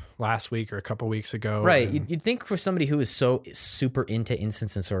up last week or a couple weeks ago. Right. You'd think for somebody who is so super into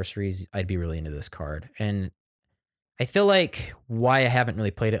instants and sorceries, I'd be really into this card. And I feel like why I haven't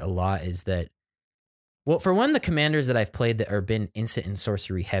really played it a lot is that, well, for one, the commanders that I've played that have been instant and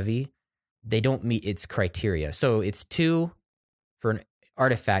sorcery heavy, they don't meet its criteria. So it's 2 for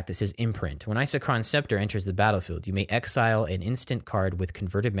artifact that says imprint. When Isochron Scepter enters the battlefield, you may exile an instant card with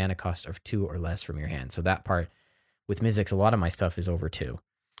converted mana cost of 2 or less from your hand. So that part with Mizzix, a lot of my stuff is over 2.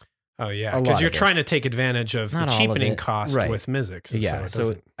 Oh yeah, because you're trying to take advantage of Not the all of cheapening it. cost Right. with Mizzix. Yeah,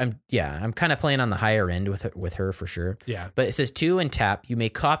 so I'm kind of playing on the higher end with her for sure. Yeah. But it says 2 and tap. You may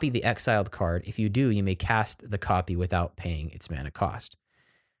copy the exiled card. If you do, you may cast the copy without paying its mana cost.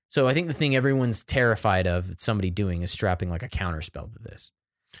 So I think the thing everyone's terrified of somebody doing is strapping like a counter spell to this.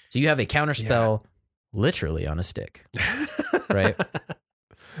 So you have a counter spell literally on a stick, right?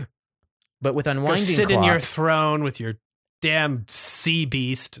 But with Unwinding Go sit Clock, in your throne with your damn sea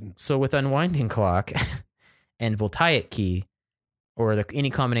beast. So with Unwinding Clock and Voltaic Key, or any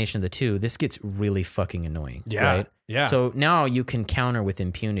combination of the two, this gets really fucking annoying. Yeah. Right? Yeah. So now you can counter with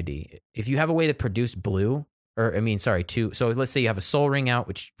impunity. If you have a way to produce blue, two. So let's say you have a Soul Ring out,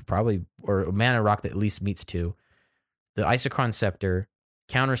 which probably, or a Mana Rock that at least meets 2. The Isochron Scepter,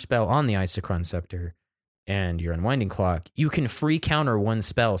 counter spell on the Isochron Scepter, and your Unwinding Clock. You can free counter one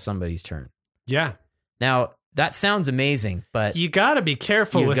spell somebody's turn. Yeah. Now, that sounds amazing, but you got to be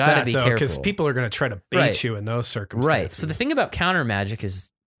careful with that, though, because careful. people are going to try to bait you in those circumstances. Right. So the thing about counter magic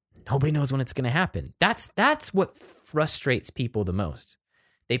is nobody knows when it's going to happen. That's what frustrates people the most.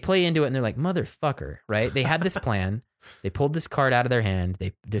 They play into it and they're like, motherfucker, right? They had this plan. They pulled this card out of their hand.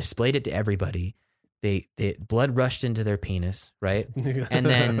 They displayed it to everybody. They blood rushed into their penis, right? And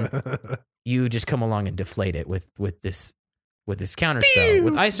then you just come along and deflate it with this counter spell.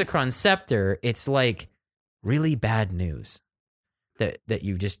 With Isochron Scepter, it's like really bad news that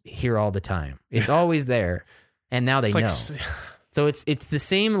you just hear all the time. It's always there, and now they know. So it's the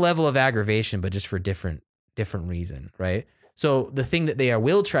same level of aggravation, but just for different reason, right? So the thing that they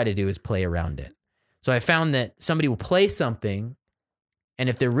will try to do is play around it. So I found that somebody will play something, and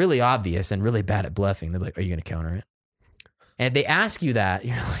if they're really obvious and really bad at bluffing, they're like, "Are you going to counter it?" And if they ask you that,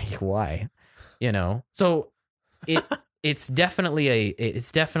 you're like, "Why?" So it's definitely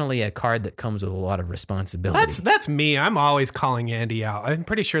a card that comes with a lot of responsibility. That's me. I'm always calling Andy out. I'm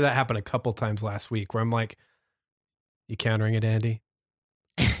pretty sure that happened a couple times last week where I'm like, "You countering it, Andy?"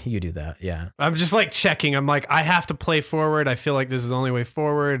 You do that, yeah. I'm just like checking. I'm like, I have to play forward. I feel like this is the only way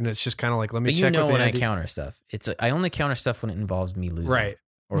forward, and it's just kind of like, let me check. But when Andy. I counter stuff, I only counter stuff when it involves me losing, right?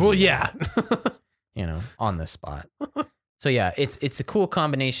 Well, yeah, on the spot. So yeah, it's a cool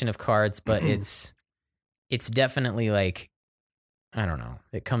combination of cards, but it's definitely like, I don't know.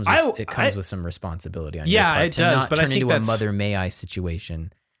 It comes with some responsibility on your part. It does. Not but turn I think into that's a Mother May I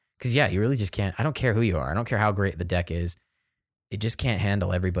situation, because you really just can't. I don't care who you are. I don't care how great the deck is. It just can't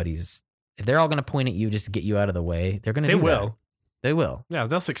handle everybody's. If they're all going to point at you just to get you out of the way, they're going to. They will. They will. Yeah,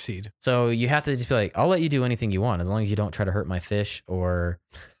 they'll succeed. So you have to just be like, I'll let you do anything you want as long as you don't try to hurt my fish or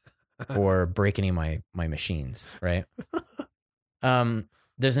break any of my machines, right?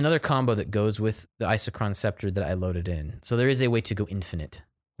 There's another combo that goes with the Isochron Scepter that I loaded in. So there is a way to go infinite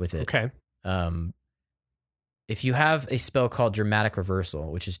with it. Okay. If you have a spell called Dramatic Reversal,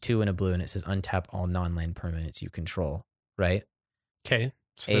 which is 2 and a blue, and it says untap all non-land permanents you control, right? Okay.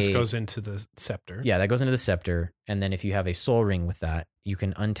 So this goes into the scepter. Yeah, that goes into the scepter. And then if you have a Soul Ring with that, you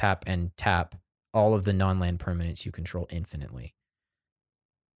can untap and tap all of the non-land permanents you control infinitely.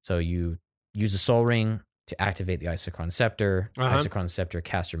 So you use a Soul Ring to activate the Isochron Scepter. Isochron Scepter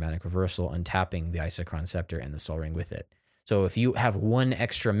casts Dramatic Reversal, untapping the Isochron Scepter and the Soul Ring with it. So if you have 1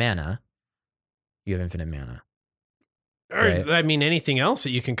 extra mana, you have infinite mana. Or, right? I mean, anything else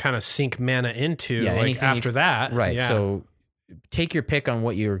that you can kind of sink mana into after that. Right. Yeah. So take your pick on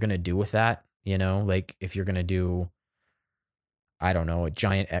what you're going to do with that. Like if you're going to do, I don't know, a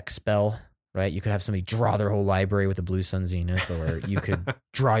giant X spell, right? You could have somebody draw their whole library with a Blue Sun Zenith, or you could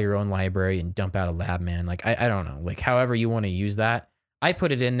draw your own library and dump out a Lab Man. Like, I don't know, like however you want to use that. I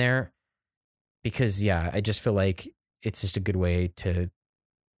put it in there because, I just feel like it's just a good way to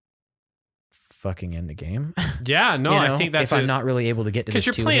fucking end the game. Yeah, no, I think that's if I'm not really able to get to this,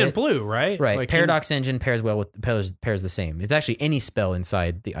 because you're playing blue, right? Right. Like Paradox Engine pairs well with pairs the same. It's actually any spell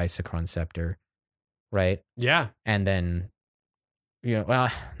inside the Isochron Scepter, right? Yeah, and then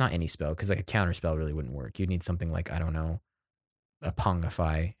not any spell, because like a counter spell really wouldn't work. You'd need something like, I don't know, a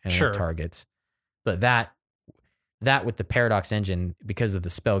Pongify and targets. But that with the Paradox Engine, because of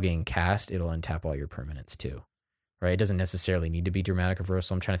the spell getting cast, it'll untap all your permanents too. Right? It doesn't necessarily need to be Dramatic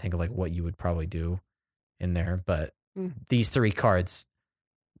Reversal. I'm trying to think of like what you would probably do in there, but these 3 cards,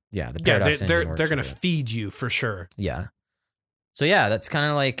 the Paradox Engine they're going to feed you for sure. Yeah. So that's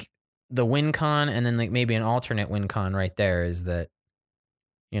kind of like the win con, and then like maybe an alternate win con right there is that,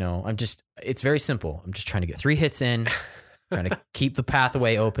 it's very simple. I'm just trying to get 3 hits in, trying to keep the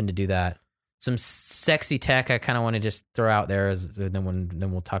pathway open to do that. Some sexy tech I kind of want to just throw out there,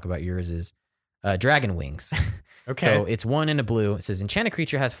 then we'll talk about yours, is Dragon Wings. Okay. So it's 1 in a blue. It says enchanted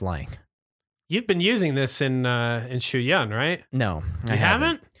creature has flying. You've been using this in Shu Yun, right? No, You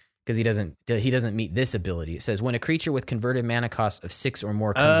haven't? Because he doesn't meet this ability. It says when a creature with converted mana cost of 6 or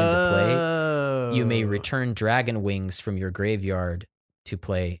more comes into play, you may return Dragon Wings from your graveyard to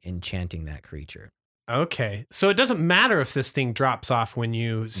play, enchanting that creature. Okay. So it doesn't matter if this thing drops off when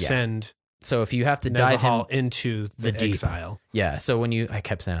you send So if you have to dive him Nezahal into the deep. exile. Yeah. So I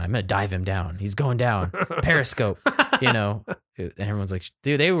kept saying, I'm going to dive him down. He's going down. Periscope, and everyone's like,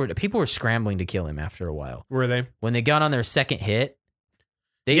 dude, people were scrambling to kill him after a while. Were they? When they got on their second hit,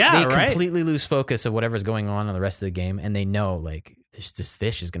 they completely lose focus of whatever's going on the rest of the game. And they know like this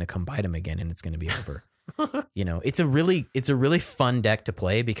fish is going to come bite him again and it's going to be over. It's a really fun deck to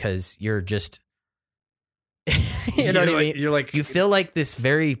play because you're just, you know what I mean? You're like, You feel like this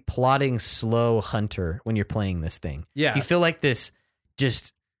very plodding, slow hunter when you're playing this thing. yeah. You feel like this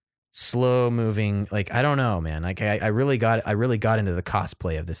just slow moving, like, I don't know, man. Like I really got into the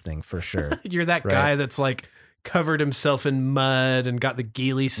cosplay of this thing for sure. You're that Right. guy that's like covered himself in mud and got the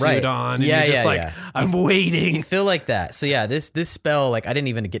ghillie suit Right. on. And Yeah, you're just yeah. I'm You waiting. feel like that. So yeah, this spell, like I didn't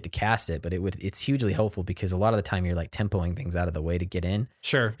even get to cast it, but it's hugely helpful because a lot of the time you're like tempoing things out of the way to get in.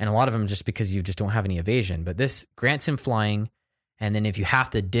 Sure. And a lot of them just because you just don't have any evasion. But this grants him flying. And then if you have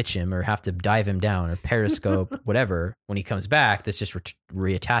to ditch him or have to dive him down or periscope, whatever, when he comes back, this just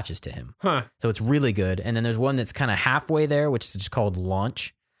reattaches to him. Huh. So it's really good. And then there's one that's kind of halfway there, which is just called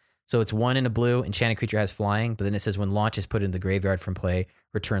Launch. So it's 1 in a blue, enchanted creature has flying, but then it says when Launch is put in the graveyard from play,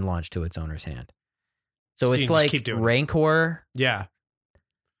 return Launch to its owner's hand. So So you it's just like keep doing it. Rancor. Yeah.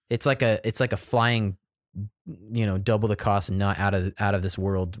 It's like a flying, double the cost, not out of this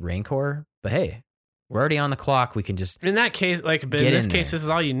world Rancor. But hey, we're already on the clock. We can just In that case, like, but in Get this in case, there. this is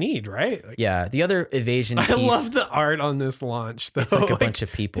all you need, right? Like, yeah. The other evasion I piece. love the art on this launch, though. It's like a bunch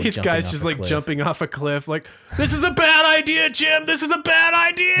of people. These jumping guys off just a like cliff. jumping off a cliff, like, this is a bad idea, Jim. This is a bad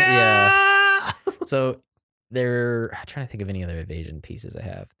idea. Yeah. So I'm trying to think of any other evasion pieces I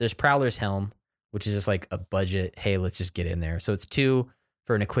have. There's Prowler's Helm, which is just like a budget. Hey, let's just get in there. So it's 2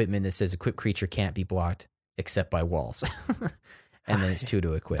 for an equipment that says equipped creature can't be blocked except by walls. And then it's 2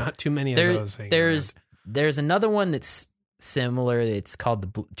 to equip. Not too many of those things. There's another one that's similar. It's called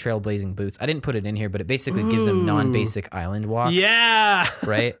the Trailblazing Boots. I didn't put it in here, but it basically gives them Ooh. non-basic island walk. Yeah.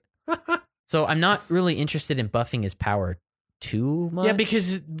 Right? So I'm not really interested in buffing his power too much. Yeah,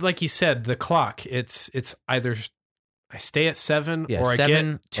 because like you said, the clock, it's either I stay at 7 or I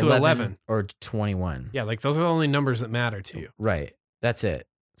get to 11. or 21. Yeah, like those are the only numbers that matter to you. Right. That's it.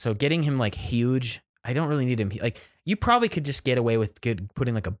 So getting him like huge, I don't really need him. Like you probably could just get away with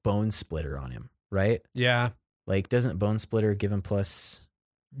putting like a bone splitter on him, right? Yeah. Like doesn't bone splitter give him plus?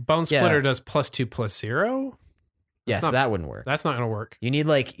 Bone Splitter does +2/+0. Yeah, That's so not- that wouldn't work. That's not going to work.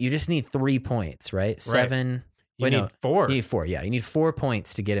 You just need 3 points, right? 7. You need 4. You need 4. Yeah, you need 4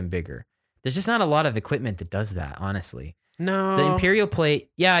 points to get him bigger. There's just not a lot of equipment that does that, honestly. No. The Imperial Plate,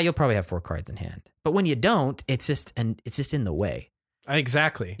 yeah, you'll probably have 4 cards in hand. But when you don't, it's just in the way.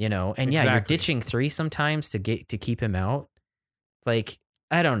 Exactly. And yeah, you're Exactly. ditching 3 sometimes to keep him out. Like,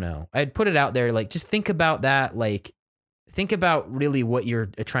 I don't know. I'd put it out there. Like, just think about that. Like, think about really what you're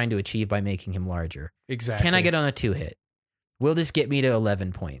trying to achieve by making him larger. Exactly. Can I get on a 2-hit? Will this get me to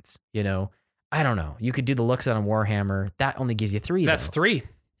 11 points? I don't know. You could do the looks on Warhammer. That only gives you 3. That's though. 3.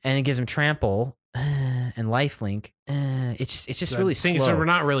 And it gives him trample and lifelink. It's just really things slow. that we're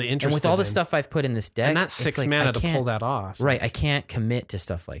not really interested And with all the in. stuff I've put in this deck, and that's it's 6 like, mana I to can't- pull that off. Right, I can't commit to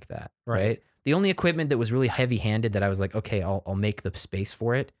stuff like that. Right. Right. The only equipment that was really heavy-handed that I was like, okay, I'll make the space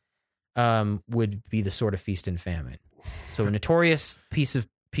for it, would be the Sword of Feast and Famine. So a notorious piece of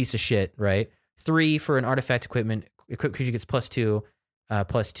shit, right? 3 for an artifact equipment. Equipped creature gets +2,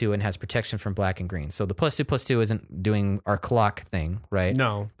 and has protection from black and green. So the +2/+2 isn't doing our clock thing, right?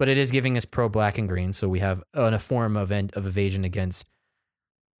 No. But it is giving us pro black and green. So we have a form of evasion against.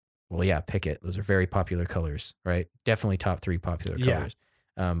 Well, yeah, pick it. Those are very popular colors, right? Definitely top 3 popular Yeah.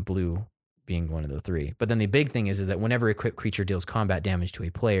 colors. Blue being one of the 3. But then the big thing is that whenever a equipped creature deals combat damage to a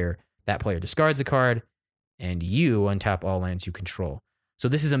player, that player discards a card, and you untap all lands you control. So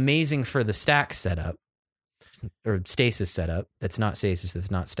this is amazing for the stack setup, or stasis setup. That's not stasis,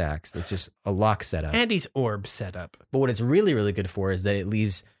 that's not stacks. It's just a lock setup. Andy's orb setup. But what it's really, really good for is that it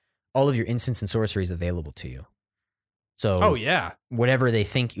leaves all of your instants and sorceries available to you. So Oh, yeah. whatever they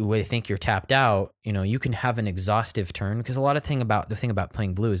think you're tapped out, you can have an exhaustive turn, because a lot of the thing about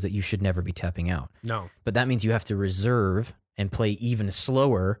playing blue is that you should never be tapping out. No. But that means you have to reserve and play even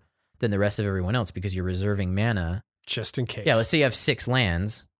slower than the rest of everyone else because you're reserving mana. Just in case. Yeah, let's say you have 6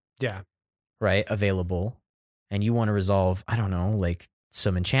 lands, Yeah. right, available, and you want to resolve, I don't know, like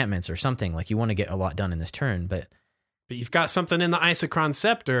some enchantments or something, like you want to get a lot done in this turn, but you've got something in the Isochron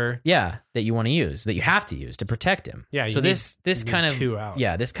Scepter. Yeah, that you want to use, that you have to use to protect him. Yeah. So this kind of 2 out.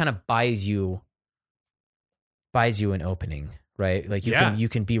 Yeah, this kind of buys you an opening, right? Like you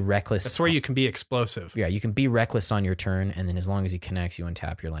can be reckless. That's where you can be explosive. Yeah, you can be reckless on your turn, and then as long as he connects, you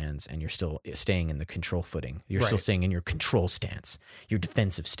untap your lands, and you're still staying in the control footing. You're still staying in your control stance, your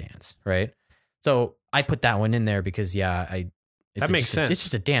defensive stance, right? So I put that one in there because that makes sense. It's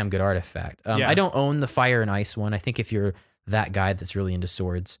just a damn good artifact. I don't own the fire and ice one. I think if you're that guy that's really into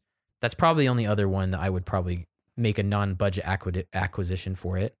swords, that's probably the only other one that I would probably make a non-budget acquisition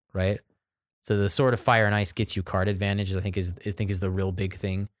for it, right? So the Sword of Fire and Ice gets you card advantage. I think is the real big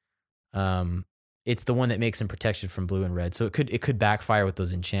thing. It's the one that makes some protection from blue and red. So it could backfire with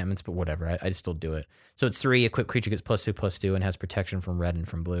those enchantments, but whatever. I'd still do it. So it's 3. Equipped creature gets +2/+2 and has protection from red and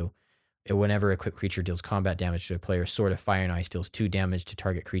from blue. Whenever equipped creature deals combat damage to a player, Sword of Fire and Ice deals 2 damage to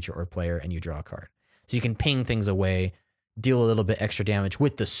target creature or player, and you draw a card. So you can ping things away, deal a little bit extra damage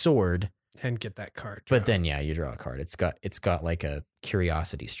with the sword, and get that card. But then you draw a card. It's got like a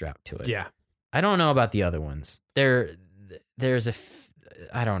curiosity strapped to it. Yeah. I don't know about the other ones. There's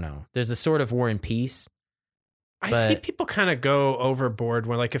I don't know. There's a Sword of War and Peace. I see people kind of go overboard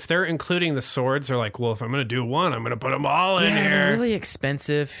when, like, if they're including the swords, they're like, well, if I'm going to do one, I'm going to put them all in here. They're really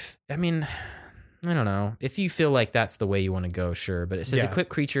expensive. I mean, I don't know. If you feel like that's the way you want to go, sure. But it says equipped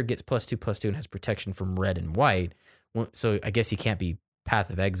creature gets +2/+2 and has protection from red and white. So I guess he can't be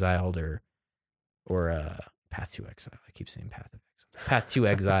Path of Exiled or Path to Exile. I keep saying Path of Exile. Path to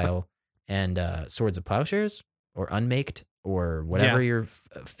Exile and Swords of Plowshares or Unmaked or whatever your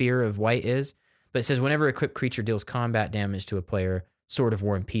fear of white is. But it says whenever equipped creature deals combat damage to a player, Sword of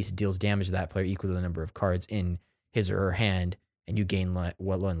War and Peace deals damage to that player equal to the number of cards in his or her hand, and you gain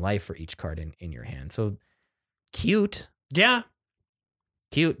 1 life for each card in your hand. So cute. Yeah.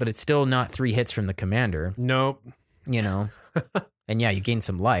 Cute, but it's still not 3 hits from the commander. Nope. You know? And you gain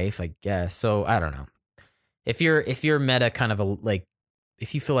some life, I guess. So I don't know. If you're meta kind of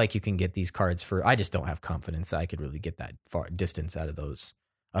if you feel like you can get these cards for, I just don't have confidence that I could really get that far distance out of those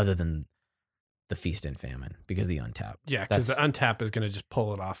other than the Feast and Famine because the untap. Yeah, because the untap is going to just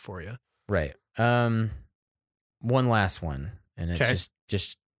pull it off for you. Right. One last one, and it's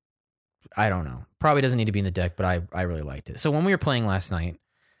just I don't know. Probably doesn't need to be in the deck, but I really liked it. So when we were playing last night,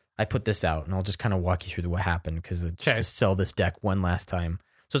 I put this out, and I'll just kind of walk you through what happened because just to sell this deck one last time.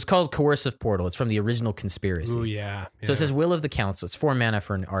 So it's called Coercive Portal. It's from the original Conspiracy. Oh yeah. So it says Will of the Council. It's 4 mana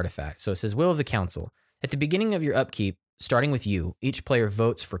for an artifact. So it says Will of the Council. At the beginning of your upkeep, starting with you, each player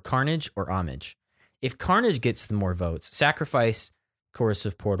votes for Carnage or Homage. If Carnage gets the more votes, sacrifice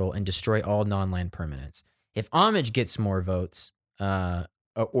Coercive Portal and destroy all non-land permanents. If Homage gets more votes,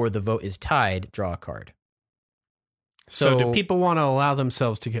 or the vote is tied, draw a card. So do people want to allow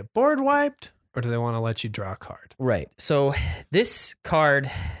themselves to get board wiped, or do they want to let you draw a card? Right. So this card,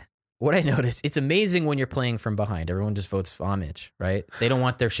 what I noticed, it's amazing when you're playing from behind. Everyone just votes for Homage, right? They don't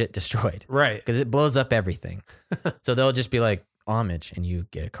want their shit destroyed. Right. Because it blows up everything. So they'll just be like, Homage, and you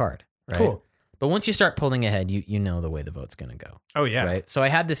get a card. Right? Cool. But once you start pulling ahead, you know the way the vote's going to go. Oh, yeah. Right. So I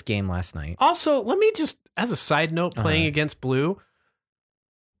had this game last night. Also, let me just, as a side note, playing against blue,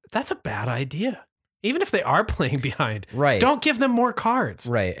 that's a bad idea. Even if they are playing behind. Right. Don't give them more cards.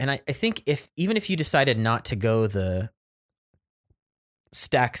 Right. And I think even if you decided not to go the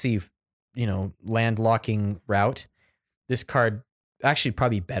Staxy, land locking route, this card actually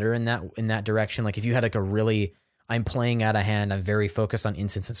probably better in that direction. Like if you had like a really, I'm playing out of hand, I'm very focused on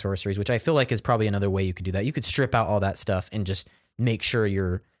instants and sorceries, which I feel like is probably another way you could do that. You could strip out all that stuff and just make sure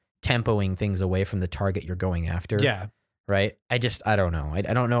you're tempoing things away from the target you're going after. Yeah. Right. I don't know. I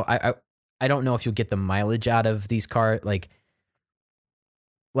don't know. I don't know if you'll get the mileage out of these cards. Like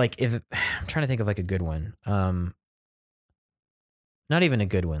if I'm trying to think of like a good one. Not even a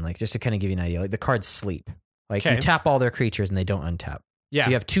good one. Like just to kind of give you an idea, like the cards Sleep. Like you tap all their creatures and they don't untap. Yeah.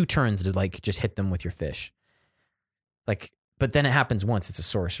 So you have 2 turns to like just hit them with your fish. Like, but then it happens once. It's a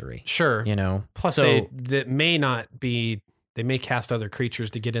sorcery. Sure. Plus so, they may cast other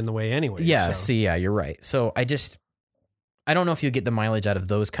creatures to get in the way anyway. Yeah. So. Yeah, you're right. So I don't know if you get the mileage out of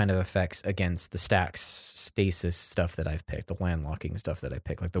those kind of effects against the stasis stuff that I've picked, the landlocking stuff that I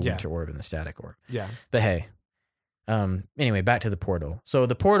picked, like the Winter Orb and the Static Orb. Yeah. But hey, anyway, back to the portal. So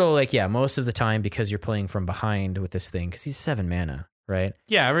the portal, most of the time because you're playing from behind with this thing, because he's 7 mana, right?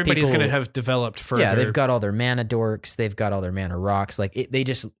 Yeah, everybody's going to have developed further. Yeah, they've got all their mana dorks, they've got all their mana rocks. Like they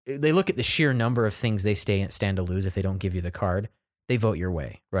look at the sheer number of things they stand to lose if they don't give you the card. They vote your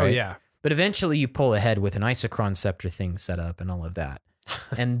way, right? Oh yeah. But eventually you pull ahead with an Isochron Scepter thing set up and all of that.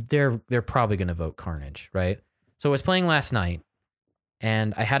 and they're probably going to vote Carnage, right? So I was playing last night,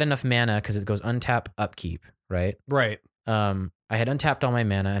 and I had enough mana because it goes untap, upkeep, right? Right. I had untapped all my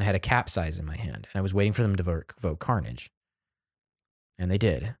mana and had a capsize in my hand, and I was waiting for them to vote Carnage, and they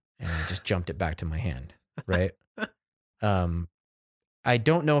did, and I just jumped it back to my hand, right? I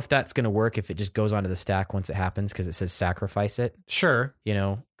don't know if that's going to work if it just goes onto the stack once it happens because it says sacrifice it. Sure. You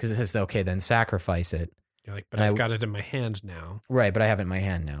know, because it says, okay, then sacrifice it. You're like, but I've got it in my hand now. Right, but I have it in my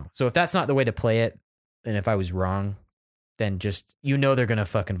hand now. So if that's not the way to play it, and if I was wrong, then just, they're going to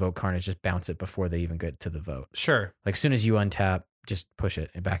fucking vote Carnage, just bounce it before they even get to the vote. Sure. Like, as soon as you untap, just push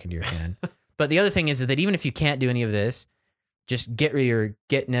it back into your hand. But the other thing is that even if you can't do any of this, just get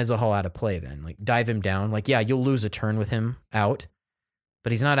Nezahal out of play then. Like, dive him down. Like, yeah, you'll lose a turn with him out,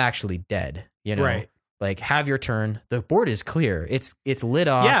 but he's not actually dead, you know? Right. Like, have your turn. The board is clear. It's lit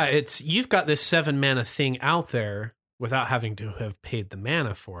off. Yeah, you've got this 7 mana thing out there without having to have paid the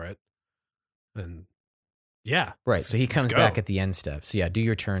mana for it. And yeah. Right. So he comes back at the end step. So yeah, do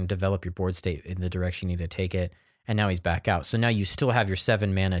your turn, develop your board state in the direction you need to take it. And now he's back out. So now you still have your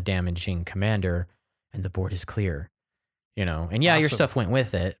 7 mana damaging commander and the board is clear. You know, and yeah, awesome. Your stuff went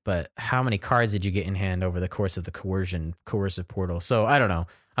with it, but how many cards did you get in hand over the course of the coercive portal? So I don't know.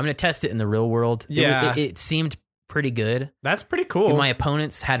 I'm going to test it in the real world. Yeah. It seemed pretty good. That's pretty cool. And my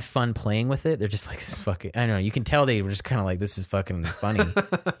opponents had fun playing with it. They're just like, this is fucking, I don't know. You can tell they were just kind of like, this is fucking funny,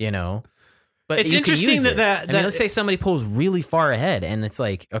 you know? But it's interesting that I mean, let's say somebody pulls really far ahead and it's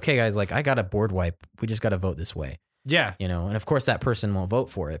like, okay, guys, like I got a board wipe. We just got to vote this way. Yeah. You know, and of course that person won't vote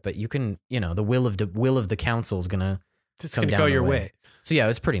for it, but you can, you know, the will of the council is going to, it's going to go your way. So yeah, it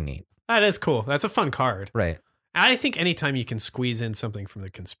was pretty neat. That is cool. That's a fun card. Right. I think anytime you can squeeze in something from the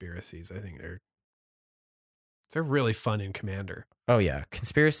conspiracies, I think they're really fun in Commander. Oh yeah,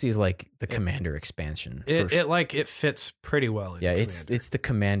 Conspiracy is like the Commander expansion. It fits pretty well in Commander. It's the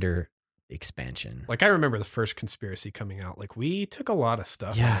Commander expansion. Like I remember the first Conspiracy coming out. Like we took a lot of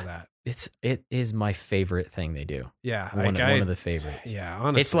stuff out of that. It is my favorite thing they do. Yeah, one of the favorites. Yeah,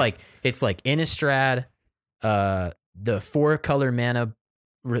 honestly, it's like Innistrad, the 4-color mana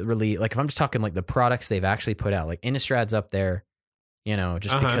really, like if I'm just talking like the products they've actually put out, like Innistrad's up there, you know,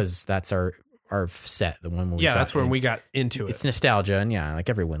 just because that's our set, the one where that's when we got into it. It's nostalgia, and yeah, like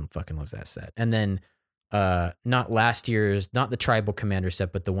everyone fucking loves that set. And then not last year's, not the tribal commander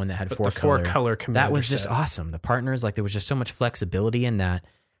set, but the one that had 4-color commander. That was just awesome. The partners, like there was just so much flexibility in that.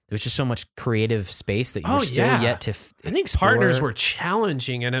 There was just so much creative space that you were still yet to I think partners were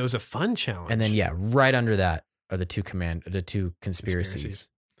challenging, and it was a fun challenge. And then right under that are the two conspiracies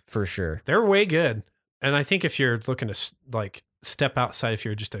for sure. They're way good. And I think if you're looking to like step outside, if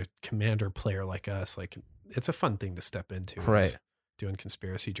you're just a Commander player like us, like it's a fun thing to step into. Right. Doing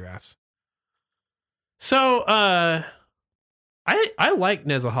conspiracy drafts. So I like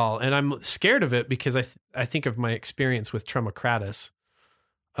Nezahal, and I'm scared of it because I think of my experience with Trumocratus.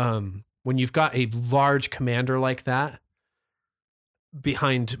 When you've got a large commander like that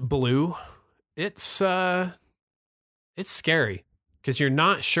behind blue, it's scary because you're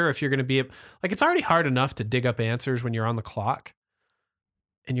not sure if you're going to be like, it's already hard enough to dig up answers when you're on the clock,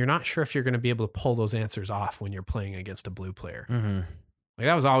 and you're not sure if you're going to be able to pull those answers off when you're playing against a blue player. Mm-hmm. Like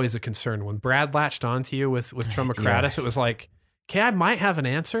that was always a concern when Brad latched onto you with Trumocratus. It was like, okay, I might have an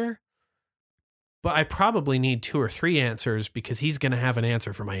answer, but I probably need 2 or 3 answers because he's going to have an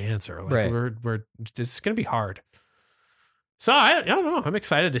answer for my answer. Like right. It's going to be hard. So I don't know. I'm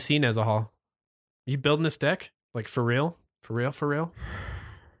excited to see Nezahal. You building this deck? Like for real? For real?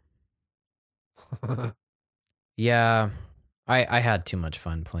 Yeah. I had too much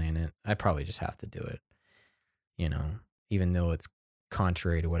fun playing it. I probably just have to do it. You know, even though it's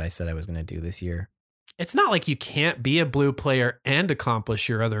contrary to what I said I was going to do this year. It's not like you can't be a blue player and accomplish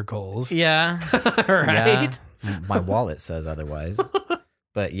your other goals. Yeah. Right? Yeah. My wallet says otherwise.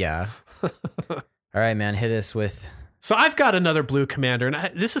 But yeah. All right, man. Hit us with... So I've got another blue commander,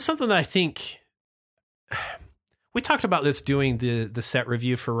 and this is something that I think... We talked about this doing the set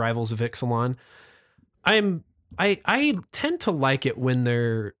review for Rivals of Ixalan. I tend to like it when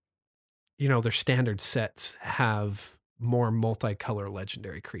their standard sets have more multicolor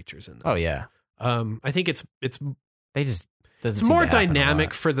legendary creatures in them. Oh yeah. I think it's more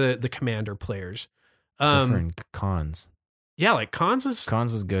dynamic for the commander players. Except for in cons. Yeah, like cons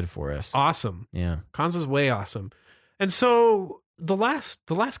was good for us. Awesome. Yeah. Cons was way awesome. And so the last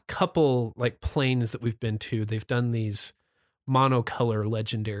couple like planes that we've been to, they've done these monocolor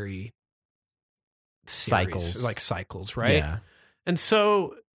legendary cycles, right? Yeah. And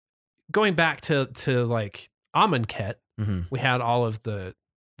so going back to like Amonkhet, mm-hmm. we had all of the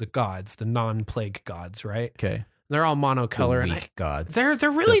gods, the non-plague gods, right? Okay. They're all monocolor. The weak gods. They're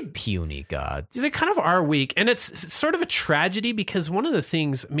really the puny gods. They kind of are weak, and it's sort of a tragedy because one of the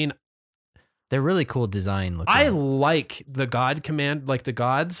things, I mean, they're really cool design looking. I like the god command, like the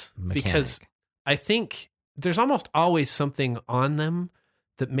gods, because I think there's almost always something on them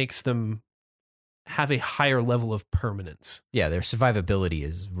that makes them have a higher level of permanence. Yeah, their survivability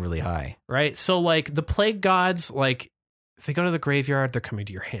is really high. Right? So like the plague gods, like if they go to the graveyard, they're coming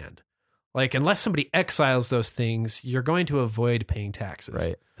to your hand. Like unless somebody exiles those things, you're going to avoid paying taxes.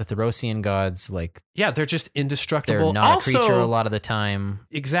 Right. The Therosian gods, like... Yeah, they're just indestructible. They're not a creature a lot of the time.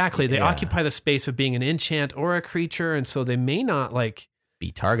 Exactly. They occupy the space of being an enchant or a creature, and so they may not like...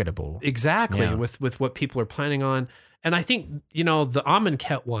 be targetable. Exactly, with what people are planning on. And I think, the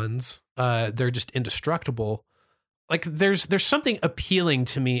Amonkhet ones, they're just indestructible. Like there's something appealing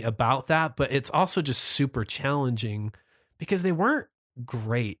to me about that, but it's also just super challenging because they weren't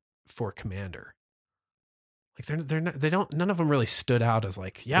great for Commander. Like none of them really stood out as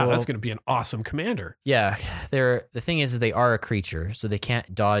like, that's going to be an awesome commander. Yeah. The thing is they are a creature, so they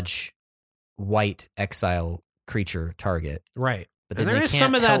can't dodge white exile creature target. Right. But then there is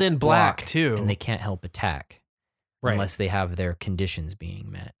some of that in black too. And they can't help attack unless they have their conditions being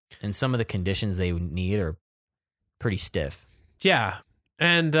met. And some of the conditions they need are pretty stiff. Yeah.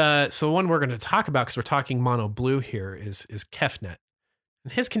 And so the one we're going to talk about, because we're talking mono blue here, is Kefnet.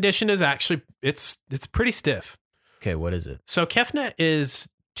 And his condition is actually, it's pretty stiff. Okay, what is it? So Kefnet is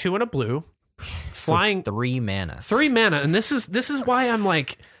 2 and a blue, flying 3 mana. 3 mana, and this is why I'm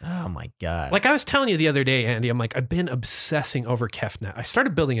like, oh my god! Like I was telling you the other day, Andy, I'm like, I've been obsessing over Kefnet. I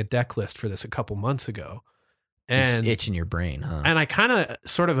started building a deck list for this a couple months ago, and it's itching your brain, huh? And I kind of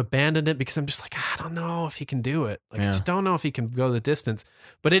sort of abandoned it because I'm just like, I don't know if he can do it. Like I just don't know if he can go the distance.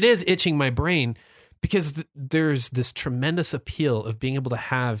 But it is itching my brain. Because there's this tremendous appeal of being able to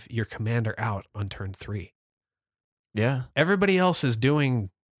have your commander out on turn 3. Yeah. Everybody else is doing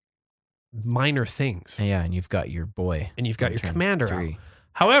minor things. Yeah, and you've got your boy. And you've got your commander 3. Out.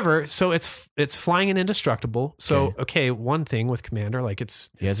 However, so it's flying and indestructible. So, okay, one thing with commander, like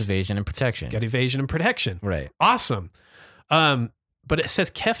he has evasion and protection. Got evasion and protection. Right. Awesome. But it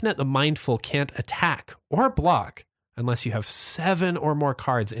says Kefnet the Mindful can't attack or block unless you have 7 or more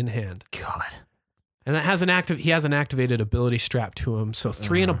cards in hand. God. And that has he has an activated ability strapped to him. So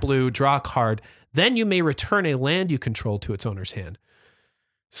 3 and a blue, draw a card. Then you may return a land you control to its owner's hand.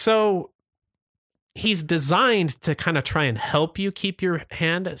 So he's designed to kind of try and help you keep your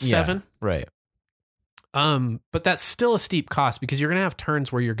hand at 7. Yeah, right. But that's still a steep cost because you're going to have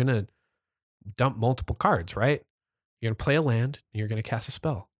turns where you're going to dump multiple cards, right? You're going to play a land and you're going to cast a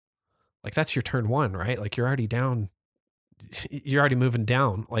spell. Like that's your turn 1, right? Like you're already down. You're already moving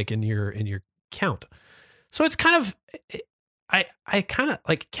down like in your count. So it's kind of, I kind of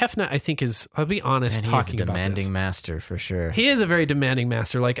like Kefnet, I think I'll be honest, and talking about this. He's a demanding master master for sure. He is a very demanding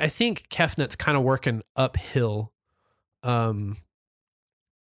master. Like I think Kefnet's kind of working uphill to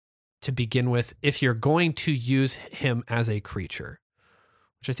begin with if you're going to use him as a creature,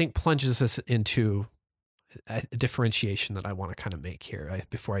 which I think plunges us into a differentiation that I want to kind of make here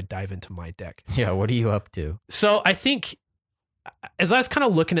before I dive into my deck. Yeah, what are you up to? So I think as I was kind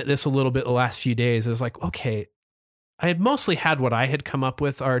of looking at this a little bit the last few days, I was like, okay, I had mostly had what I had come up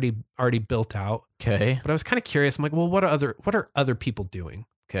with already built out. Okay. But I was kind of curious. I'm like, well, what are other people doing?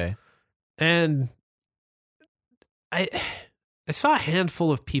 Okay. And I saw a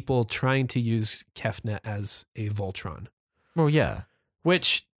handful of people trying to use Kefnet as a Voltron. Well, yeah.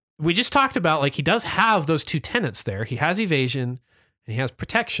 Which we just talked about. Like he does have those 2 tenets there. He has evasion and he has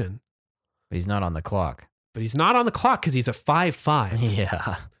protection. But he's not on the clock. But he's not on the clock because he's a 5/5.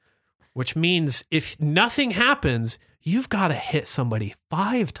 Yeah. Which means if nothing happens, you've got to hit somebody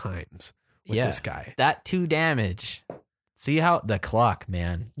 5 times with this guy. That 2 damage. See how the clock,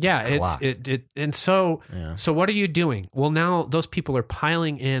 man. Yeah, clock. And so what are you doing? Well, now those people are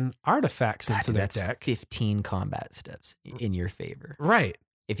piling in artifacts into their deck. 15 combat steps in your favor. Right.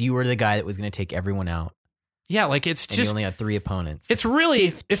 If you were the guy that was going to take everyone out. Yeah, like it's and just you only had 3 opponents. It's really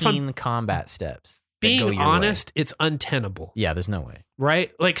 15 combat steps. Being honest, it's untenable. Yeah, there's no way.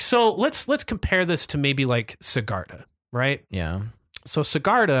 Right? Like, so let's compare this to maybe like Sigarda, right? Yeah. So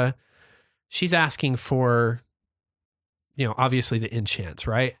Sigarda, she's asking for, obviously the enchants,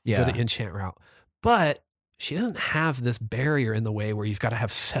 right? Yeah. Go the enchant route. But she doesn't have this barrier in the way where you've got to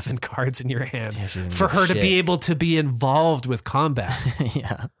have 7 cards in your hand for her to be able to be involved with combat.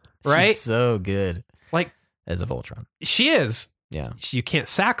 Yeah. Right? She's so good. Like, as a Voltron. She is. Yeah. You can't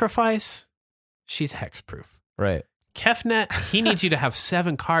sacrifice. She's hexproof. Right. Kefnet, he needs you to have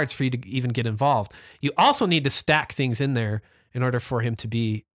 7 cards for you to even get involved. You also need to stack things in there in order for him to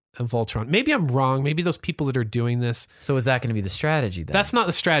be a Voltron. Maybe I'm wrong. Maybe those people that are doing this. So is that going to be the strategy then? That's not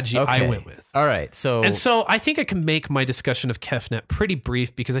the strategy I went with. All right. So I think I can make my discussion of Kefnet pretty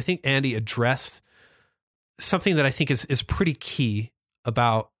brief because I think Andy addressed something that I think is pretty key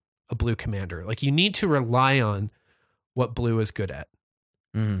about a blue commander. Like, you need to rely on what blue is good at.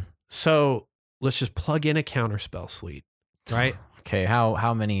 So let's just plug in a counterspell suite, right? Okay,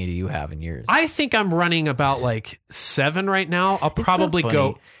 how many do you have in yours? I think I'm running about like 7 right now. I'll probably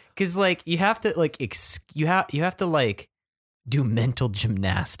go because like you have to like you have to like do mental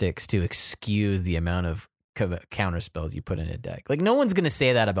gymnastics to excuse the amount of counter spells you put in a deck. Like, no one's gonna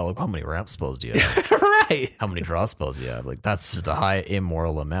say that about like, how many ramp spells do you have? Right. How many draw spells do you have? Like, that's just a high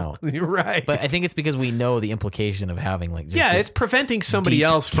immoral amount. You're right. But I think it's because we know the implication of having like it's preventing somebody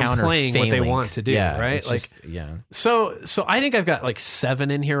else from playing what they want to do, right? Like, So I think I've got like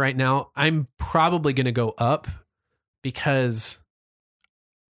 7 in here right now. I'm probably gonna go up because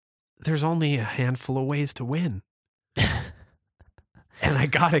there's only a handful of ways to win. And I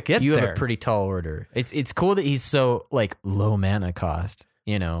gotta get there. You have a pretty tall order. It's cool that he's so like low mana cost,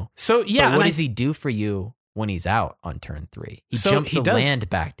 you know. So yeah, but what does he do for you when he's out on turn 3? He jumps a land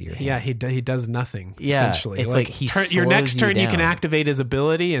back to your hand. Yeah, he does nothing. Yeah, essentially, it's like he your next turn you you can activate his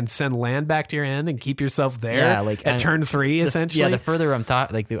ability and send land back to your hand and keep yourself there. Yeah, like at turn 3, essentially. Yeah, the further I'm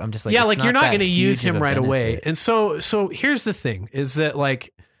talking, like I'm just like, yeah, it's like you're not going to use him right benefit. away. And so here's the thing: is that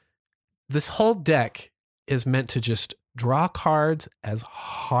like this whole deck is meant to just draw cards as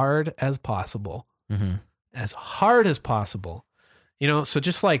hard as possible. As hard as possible. You know, so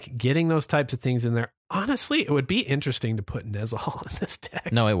just like getting those types of things in there. Honestly, it would be interesting to put Nezahal in this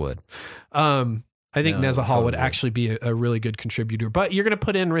deck. No, it would. I think Nezahal would actually be a really good contributor. But you're going to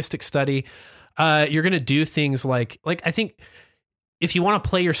put in Rhystic Study. You're going to do things like I think if you want to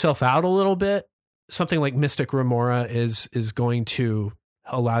play yourself out a little bit, something like Mystic Remora is going to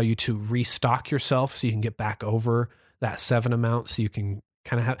allow you to restock yourself so you can get back over that 7 amount, so you can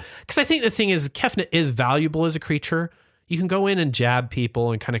kind of have, because I think the thing is Kefnet is valuable as a creature. You can go in and jab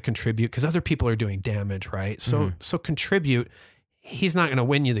people and kind of contribute because other people are doing damage, right? So contribute. He's not going to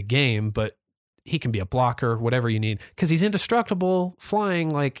win you the game, but he can be a blocker, whatever you need, because he's indestructible,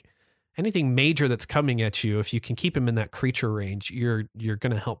 flying. Like anything major that's coming at you, if you can keep him in that creature range, you're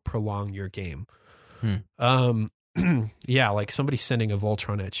going to help prolong your game. Yeah, like somebody sending a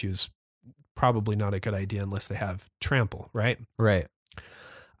Voltron at you is probably not a good idea unless they have trample, right? Right.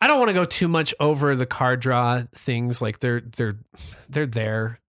 I don't want to go too much over the card draw things. Like they're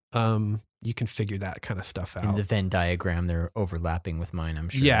there. You can figure that kind of stuff out. In the Venn diagram, they're overlapping with mine, I'm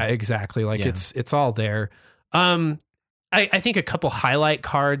sure. Yeah, exactly. Like it's all there. I think a couple highlight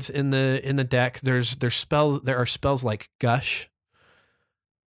cards in the deck. There are spells like Gush.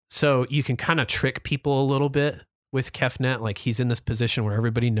 So you can kind of trick people a little bit with Kefnet. Like he's in this position where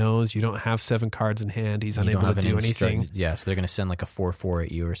everybody knows you don't have 7 cards in hand. He's unable to do anything. Yeah, so they're going to send like a 4/4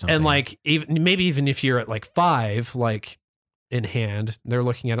 at you or something. And like even if you're at like 5, like in hand, they're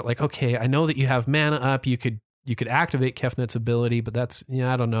looking at it like, okay, I know that you have mana up. You could activate Kefnet's ability, but that's,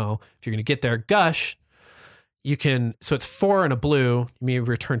 I don't know if you're going to get there. Gush, you can. So it's 4 and a blue. You may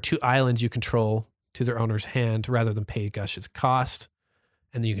return 2 islands you control to their owner's hand rather than pay Gush's cost,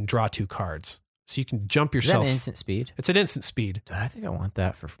 and then you can draw 2 cards. So you can jump yourself. Is that an instant speed? It's an instant speed. I think I want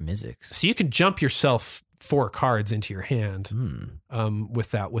that for Mizzix. So you can jump yourself 4 cards into your hand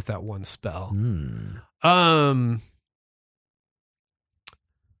with that one spell. But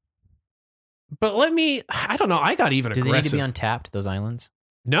I don't know. I got even aggressive. Do they need to be untapped, those islands?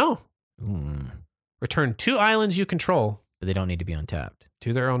 No. Return 2 islands you control. But they don't need to be untapped.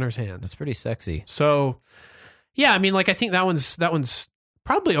 To their owner's hands. That's pretty sexy. So, yeah, I mean, like I think that one's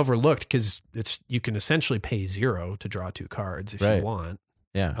probably overlooked because you can essentially pay 0 to draw 2 cards if you want.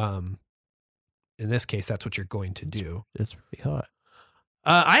 Yeah. In this case, that's what you're going to do. It's pretty hot.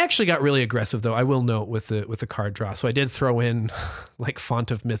 I actually got really aggressive though. I will note with the card draw. So I did throw in like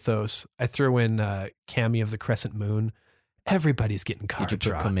Font of Mythos. I threw in Kami of the Crescent Moon. Everybody's getting card draw. Did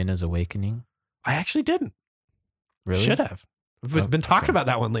you put Kamina's Awakening? I actually didn't. Really? Should have. I've been talking about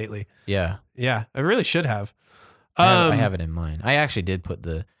that one lately. Yeah. Yeah, I really should have. I have it in mind. I actually did put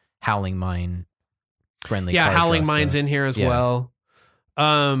the Howling Mine friendly. Yeah, card Howling draw Mine's stuff in here as well.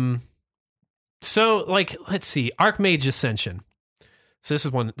 So like, let's see, Archmage Ascension. So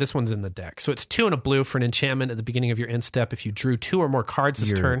this one's in the deck. So it's 2 and a blue for an enchantment at the beginning of your end step. If you drew 2 or more cards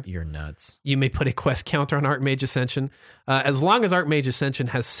this turn, you're nuts. You may put a quest counter on Archmage Ascension. As long as Archmage Ascension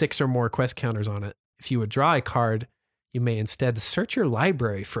has 6 or more quest counters on it, if you would draw a card, you may instead search your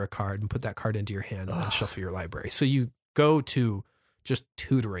library for a card and put that card into your hand and then shuffle your library. So you go to just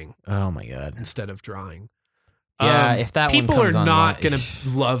tutoring. Oh my God. Instead of drawing. Yeah, if that people one comes are not online- going to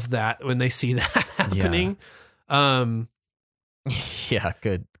love that when they see that happening. Yeah,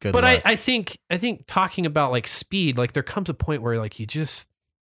 good. But luck. I think talking about like speed, like there comes a point where like you just,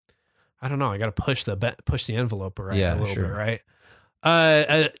 I don't know, I got to push the envelope a little bit,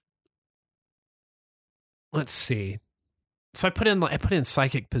 right? Let's see. So I put in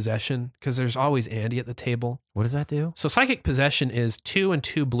Psychic Possession because there's always Andy at the table. What does that do? So Psychic Possession is 2 and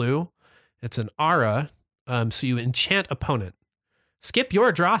 2 blue. It's an aura. So you enchant opponent. Skip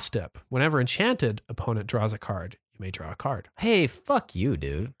your draw step. Whenever enchanted opponent draws a card, you may draw a card. Hey, fuck you,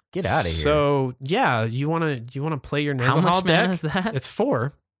 dude. Get out of here. So yeah, you wanna play your Nezahal How much deck? mana is that? It's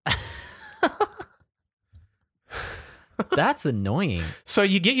 4. That's annoying. So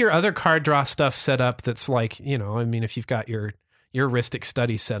you get your other card draw stuff set up. That's like, I mean, if you've got your heuristic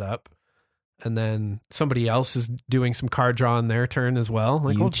study set up, and then somebody else is doing some card draw on their turn as well.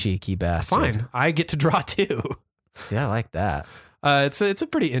 Like, You cheeky bastard. fine, I get to draw too. Yeah, I like that. It's a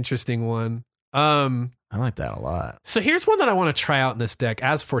pretty interesting one. I like that a lot. So here's one that I want to try out in this deck.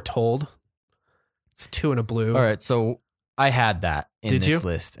 As Foretold, it's 2 and a blue. All right, so I had that in Did this you?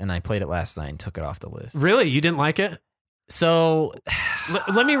 list, and I played it last night and took it off the list. Really, you didn't like it? So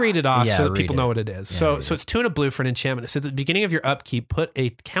Let me read it off Yeah, so that read people it. know what it is. Yeah, read So it's 2 and a blue for an enchantment. It says at the beginning of your upkeep, put a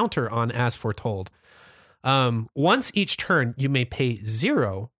counter on As Foretold. Once each turn, you may pay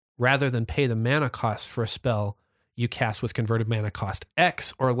 0 rather than pay the mana cost for a spell you cast with converted mana cost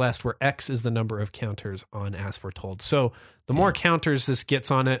X or less, where X is the number of counters on As Foretold. So the more counters this gets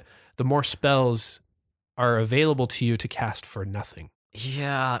on it, the more spells are available to you to cast for nothing.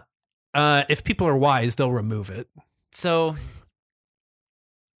 yeah. If people are wise, they'll remove it. So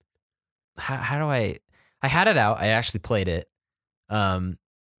how do I had it out. I actually played it.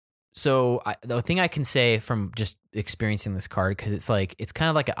 So the thing I can say from just experiencing this card, because it's kind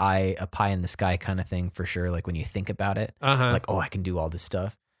of like a pie in the sky kind of thing for sure. Like when you think about it, like, oh, I can do all this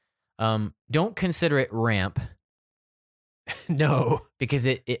stuff. Don't consider it ramp. No, because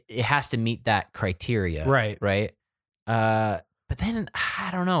it has to meet that criteria. Right. But then I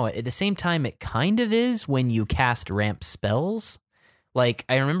don't know. At the same time, it kind of is when you cast ramp spells. Like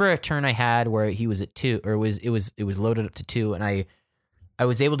I remember a turn I had where he was at 2, or it was loaded up to 2, and I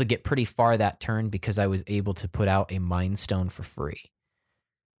was able to get pretty far that turn because I was able to put out a Mind Stone for free.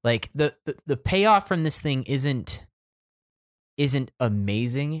 Like the payoff from this thing isn't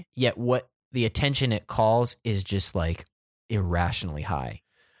amazing, yet what the attention it calls is just like irrationally high.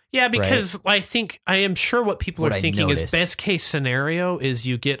 Yeah, because I am sure what people What are I thinking is noticed. best case scenario is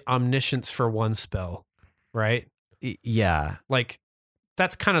you get omniscience for 1 spell, right? Yeah. Like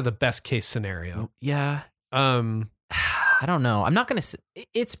that's kind of the best case scenario. Yeah. I don't know. I'm not going to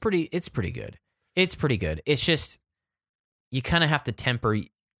it's pretty good. It's pretty good. It's just you kind of have to temper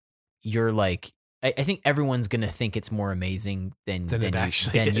your like I think everyone's going to think it's more amazing than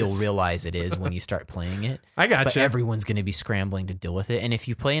you'll realize it is when you start playing it. I gotcha. But everyone's going to be scrambling to deal with it. And if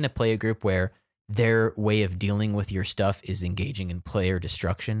you play in a player group where their way of dealing with your stuff is engaging in player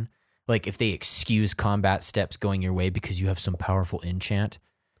destruction, like if they excuse combat steps going your way because you have some powerful enchant,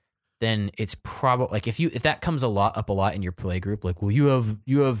 then it's probably like if that comes up a lot in your play group, like, well, you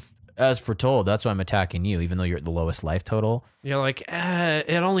have As Foretold, that's why I'm attacking you, even though you're at the lowest life total. You're like,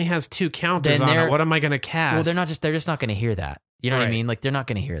 it only has 2 counters on it. What am I going to cast? Well, they're just not going to hear that. You know what I mean? Like they're not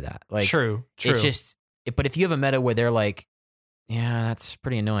going to hear that. Like true. But if you have a meta where they're like, yeah, that's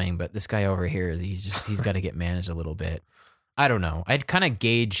pretty annoying, but this guy over here, he's got to get managed a little bit. I don't know. I'd kind of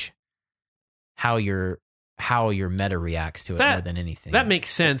gauge how your meta reacts to it more than anything. That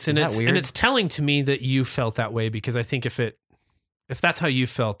makes sense. Is that weird? And it's telling to me that you felt that way, because I think if that's how you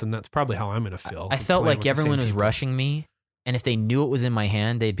felt, then that's probably how I'm going to feel. I felt like everyone was rushing me, and if they knew it was in my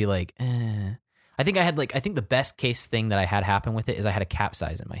hand, they'd be like, eh. I think the best case thing that I had happen with it is I had a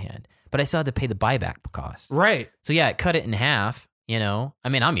capsize in my hand, but I still had to pay the buyback cost. Right. So yeah, it cut it in half, you know? I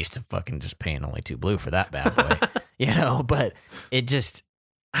mean, I'm used to fucking just paying only 2 blue for that bad boy, you know? But it just,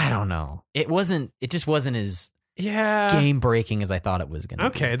 I don't know. It just wasn't as game breaking as I thought it was going to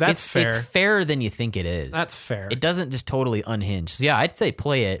be. Okay, that's fair. It's fairer than you think it is. That's fair. It doesn't just totally unhinge. So yeah, I'd say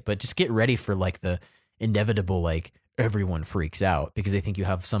play it, but just get ready for like the inevitable, like everyone freaks out because they think you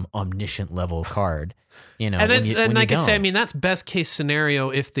have some omniscient level card, you know. And like I say, I mean, that's best case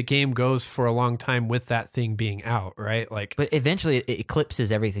scenario if the game goes for a long time with that thing being out, right? Like, but eventually it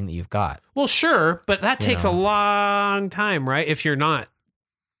eclipses everything that you've got. Well, sure, but that takes a long time, right? If you're not.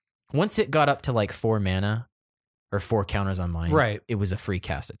 Once it got up to like 4 mana or 4 counters on mine, right, it was a free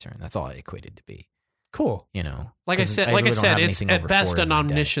cast a turn. That's all it equated to be. Cool. You know, like I said, it's at best an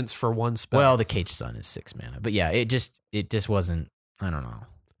omniscience for 1 spell. Well, the Caged Sun is 6 mana, but yeah, it just wasn't. I don't know.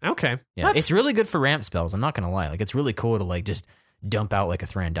 Okay. Yeah, it's really good for ramp spells. I'm not gonna lie. Like, it's really cool to like just dump out like a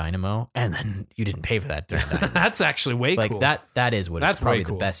Thran Dynamo, and then you didn't pay for that Thran Dynamo. That's actually way like cool. that is what That's it's probably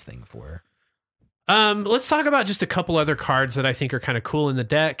cool. the best thing for. Let's talk about just a couple other cards that I think are kind of cool in the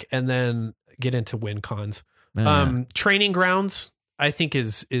deck, and then get into win cons. Training Grounds, I think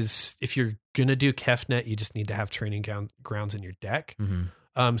is if you're gonna do Kefnet, you just need to have Training Grounds in your deck.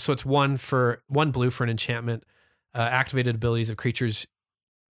 Mm-hmm. So it's one blue for an enchantment. Activated abilities of creatures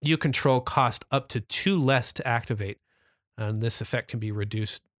you control cost up to 2 less to activate, and this effect can be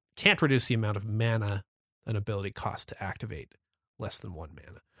reduced. Can't reduce the amount of mana an ability costs to activate less than 1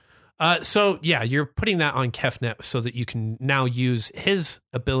 mana. So yeah, you're putting that on Kefnet so that you can now use his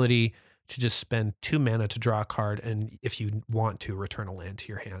ability to just spend 2 mana to draw a card, and if you want to, return a land to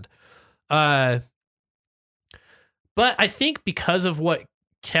your hand. But I think because of what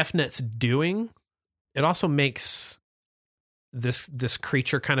Kefnet's doing, it also makes this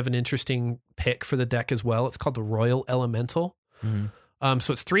creature kind of an interesting pick for the deck as well. It's called the Royal Elemental. Mm-hmm.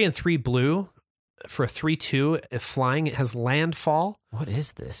 So it's 3 and 3 blue for a 3/2. If flying, it has landfall. What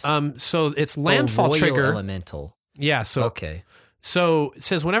is this? So it's landfall Royal trigger. Elemental. Yeah. So okay. So it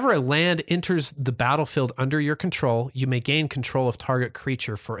says whenever a land enters the battlefield under your control, you may gain control of target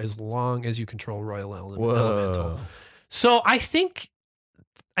creature for as long as you control Royal Elemental. So I think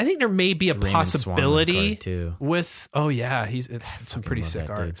there may be a possibility with. Oh yeah, it's some pretty sick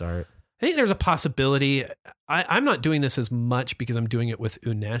art. I think there's a possibility. I'm not doing this as much because I'm doing it with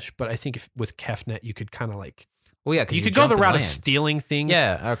Unesh, but I think with Kefnet you could kind of like. Well, yeah, because you could go the route of stealing things.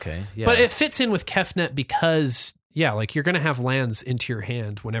 Yeah. Okay. Yeah. But it fits in with Kefnet because. Yeah, like you're going to have lands into your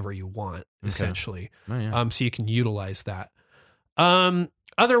hand whenever you want, essentially. Oh, yeah. So you can utilize that.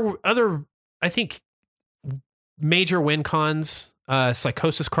 Other, I think, major win cons,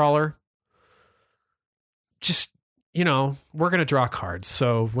 Psychosis Crawler. Just, we're going to draw cards.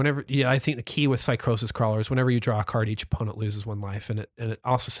 So I think the key with Psychosis Crawler is whenever you draw a card, each opponent loses 1 life. And it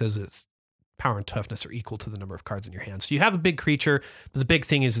also says its power and toughness are equal to the number of cards in your hand. So you have a big creature, but the big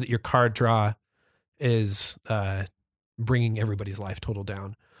thing is that your card draw is bringing everybody's life total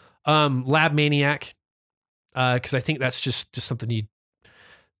down. Lab Maniac, because I think that's just something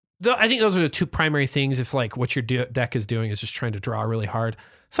I think those are the 2 primary things. If like what your deck is doing is just trying to draw really hard,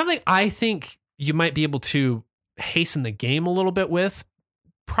 something I think you might be able to hasten the game a little bit with,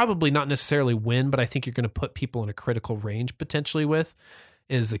 probably not necessarily win, but I think you're going to put people in a critical range potentially with,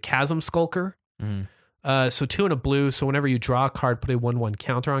 is the Chasm Skulker. Mm. So 2 and a blue. So whenever you draw a card, put a 1/1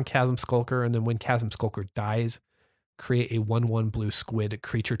 counter on Chasm Skulker. And then when Chasm Skulker dies, create a 1/1 blue squid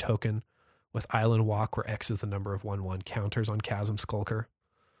creature token with Island Walk, where X is the number of 1/1 counters on Chasm Skulker.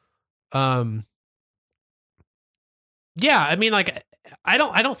 Yeah, I mean, like, I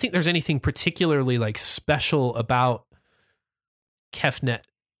don't think there's anything particularly like special about Kefnet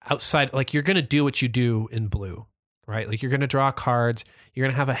outside. Like, you're going to do what you do in blue. Right? Like you're going to draw cards. You're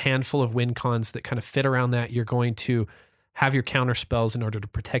going to have a handful of win cons that kind of fit around that. You're going to have your counter spells in order to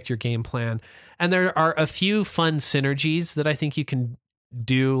protect your game plan. And there are a few fun synergies that I think you can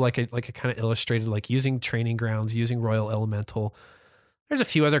do, like a kind of illustrated, like using Training Grounds, using Royal Elemental. There's a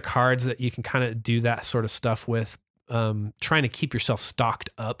few other cards that you can kind of do that sort of stuff with, trying to keep yourself stocked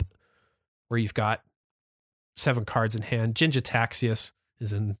up where you've got 7 cards in hand. Jin-Gitaxias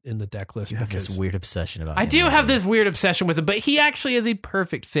is in the deck list. You have this weird obsession about him. I do have this weird obsession with him, but he actually is a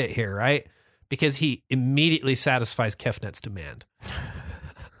perfect fit here, right? Because he immediately satisfies Kefnet's demand.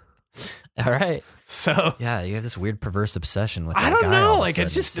 All right. So yeah, you have this weird perverse obsession with that I don't guy know. all Like of a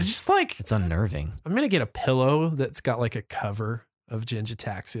it's sudden. just like it's unnerving. I'm gonna get a pillow that's got like a cover of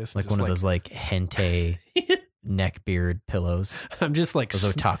Jin-Gitaxias. Like one of those like hentai neckbeard pillows. I'm just like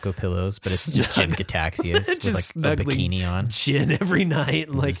those otaku pillows, but it's just Jin-Gitaxias with like a bikini on. Jin every night,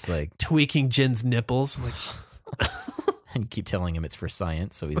 and like tweaking Jin's nipples. Like and you keep telling him it's for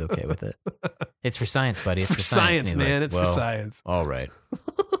science, so he's okay with it. It's for science, buddy. It's for science, man. Like, it's for science. All right.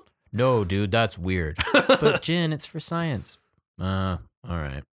 No, dude, that's weird. But Jin, it's for science. All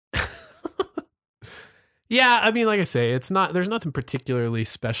right. Yeah, I mean, like I say, there's nothing particularly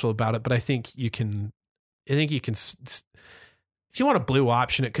special about it, but I think you can, if you want a blue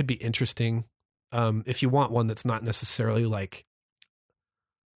option, it could be interesting. If you want one that's not necessarily like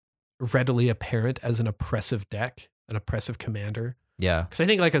readily apparent as an oppressive deck, an oppressive commander. Yeah. Because I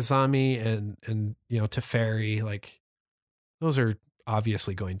think like Azami and Teferi, like those are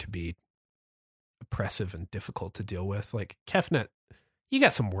obviously going to be oppressive and difficult to deal with. Like Kefnet, you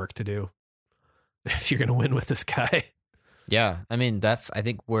got some work to do if you're going to win with this guy. Yeah. I mean, that's, I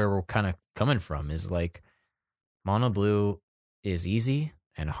think where we're kind of coming from is like mono blue is easy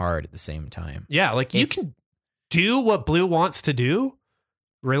and hard at the same time. Yeah. Like you can do what blue wants to do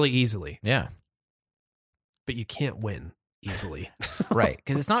really easily. Yeah. But you can't win easily. Right.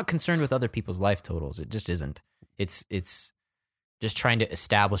 Because it's not concerned with other people's life totals. It just isn't. It's just trying to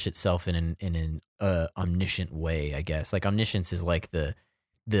establish itself in an omniscient way, I guess. Like omniscience is like the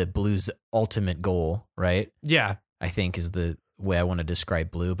Blue's ultimate goal, right? Yeah. I think is the way I want to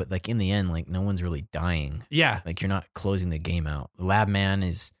describe Blue. But like in the end, like no one's really dying. Yeah. Like you're not closing the game out. Lab Man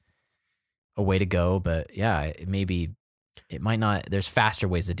is a way to go, but yeah, it might not. There's faster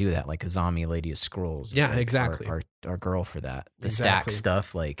ways to do that, like a zombie Lady of Scrolls. Yeah, like exactly. Our girl for that. The Exactly. stack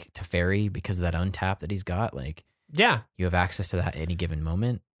stuff, like Teferi, because of that untap that he's got, like Yeah. you have access to that at any given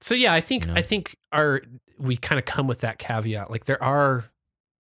moment. So yeah, I think You know? I think we kind of come with that caveat. Like there are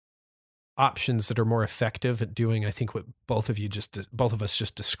options that are more effective at doing, I think, what both of us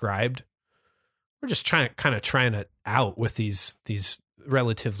just described. We're just trying it out with these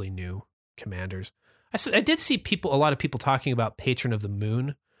relatively new commanders. I did see a lot of people talking about Patron of the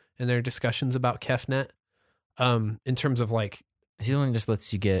Moon in their discussions about Kefnet. In terms of like, He only just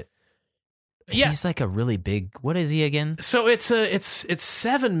lets you get. Yeah. He's like a really big. What is he again? so it's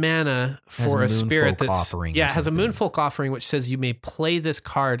 7 mana for a spirit Moonfolk that's offering or it has a something. Moonfolk offering, which says you may play this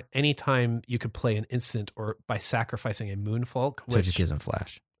card anytime you could play an instant or by sacrificing a Moonfolk. So it just gives him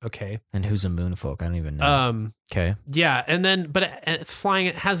flash. Okay. And who's a Moonfolk? I don't even know. Okay. Yeah, and it's flying.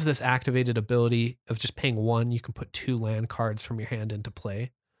 It has this activated ability of just paying 1. You can put 2 land cards from your hand into play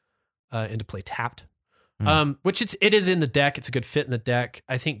tapped. Which it is in the deck. It's a good fit in the deck.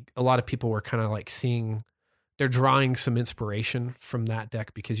 I think a lot of people were kind of like they're drawing some inspiration from that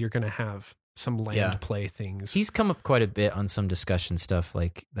deck because you're going to have some land play things. He's come up quite a bit on some discussion stuff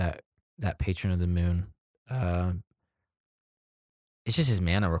like that Patron of the Moon. It's just his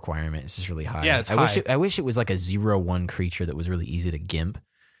mana requirement. It's just really high. Yeah, it's high. I wish it was like a 0/1 creature that was really easy to gimp.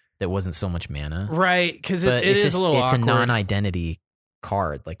 That wasn't so much mana. Right, because it it's is a little awkward. It's a non-identity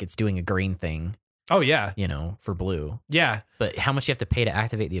card. Like it's doing a green thing. Oh yeah, For blue. yeah. But how much you have to pay to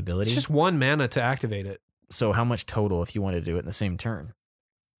activate the ability? It's just 1 mana to activate it. So how much total if you want to do it in the same turn?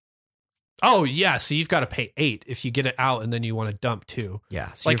 Oh yeah, so you've got to pay 8 if you get it out, and then you want to dump 2.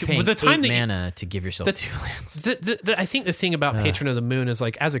 Yeah, so Like, you're paying with the time 8 that you- mana to give yourself 2 lands. I think the thing about Patron of the Moon is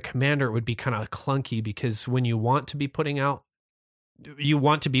like as a commander, it would be kind of clunky because when you want to be you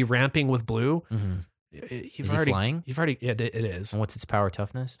want to be ramping with blue. Mm-hmm. Is he flying? Yeah, it is. And what's its power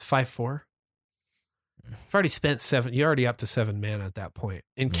toughness? 5/4. You've already spent 7. You're already up to 7 mana at that point.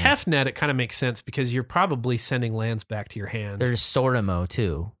 In Kefnet, it kind of makes sense because you're probably sending lands back to your hand. There's Soramo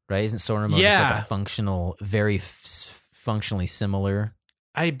too, right? Isn't Soramo just like a functional, very functionally similar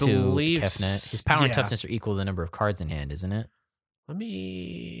I believe to Kefnet? His power and toughness are equal to the number of cards in hand, isn't it? Let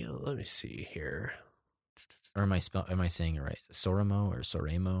me see here. Or am I saying it right? Soramo or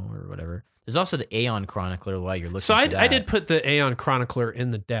Soramo or whatever? There's also the Aeon Chronicler while you're looking. So for that. I did put the Aeon Chronicler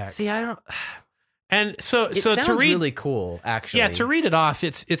in the deck. See, I don't. And so It so sounds to read really cool, actually. Yeah, to read it off,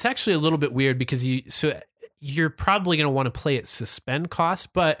 it's actually a little bit weird because you're probably going to want to play its suspend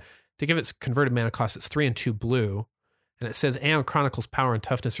cost, but to give its converted mana cost, it's 3 and 2 blue, and it says Aeon Chronicle's power and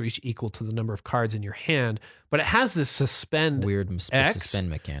toughness are each equal to the number of cards in your hand, but it has this suspend weird X, suspend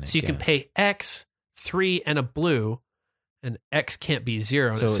mechanic. so you can pay X, 3 and a blue, and X can't be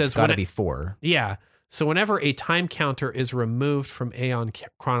 0. So it says it's got to be 4. Yeah. So whenever a time counter is removed from Aeon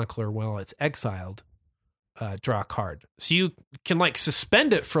Chronicler while it's exiled, draw a card. So you can like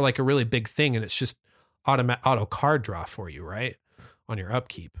suspend it for like a really big thing, and it's just auto card draw for you, right, on your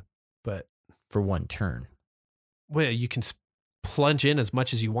upkeep. But For 1 turn. well, you can plunge in as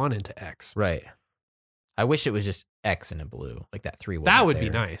much as you want into X. Right. I wish it was just X and a blue, like that 3 wasn't That would be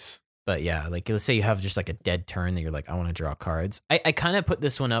there. nice. But yeah, like let's say you have just like a dead turn that you're like, I want to draw cards. I kind of put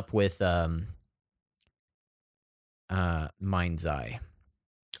this one up with Mind's Eye.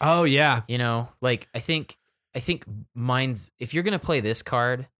 Oh yeah. Like I think Mind's, if you're gonna play this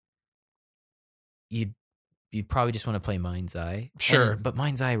card, you'd probably just want to play Mind's Eye. Sure. But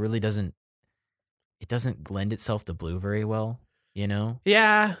Mind's Eye really doesn't lend itself to blue very well,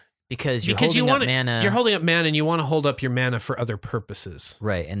 Yeah. Because you're Because holding you up want mana. You're holding up mana, and you want to hold up your mana for other purposes.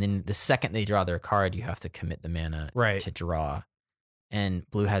 Right. And then the second they draw their card, you have to commit the mana to draw. And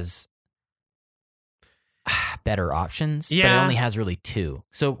blue has better options, but it only has really 2.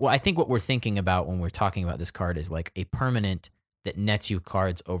 So I think what we're thinking about when we're talking about this card is like a permanent that nets you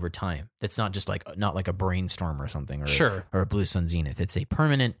cards over time. That's not just not like a Brainstorm or something, or a Blue Sun Zenith. It's a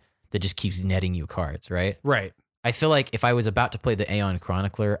permanent that just keeps netting you cards, right? Right. I feel like if I was about to play the Aeon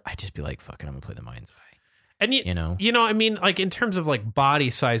Chronicler, I'd just be like, fuck it, I'm gonna play the Mind's Eye. And I mean, like in terms of like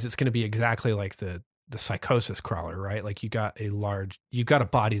body size, it's going to be exactly like the Psychosis Crawler, right? Like you got a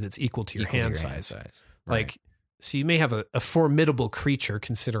body that's equal to your hand size. Right. Like So you may have a formidable creature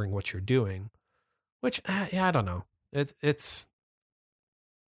considering what you're doing, which, yeah, I don't know. It's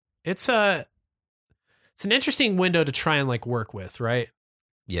an interesting window to try and like work with, right?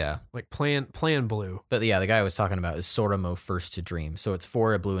 Yeah. Like plan blue. But yeah, the guy I was talking about is Soramo First to Dream. So it's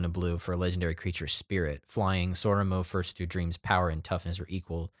 4 a blue and a blue for a legendary creature Spirit. Flying, Soramo First to Dream's power and toughness are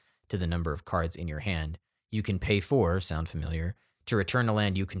equal to the number of cards in your hand. You can pay 4, sound familiar, to return a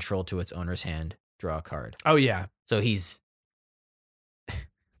land you control to its owner's hand. Draw a card. Oh, yeah. So he's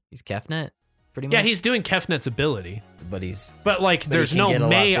Kefnet, pretty much? Yeah, he's doing Kefnet's ability. But like, there's no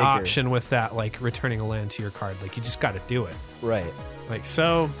May option with that, like, returning a land to your card. Like, you just got to do it. Right. Like,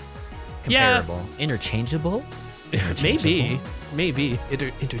 so... Comparable. Yeah. Interchangeable? Maybe.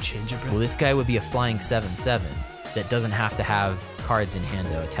 Interchangeable. Well, this guy would be a flying 7/7 that doesn't have to have cards in hand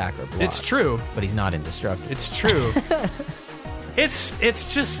to attack or block. It's true. But he's not indestructible. It's true.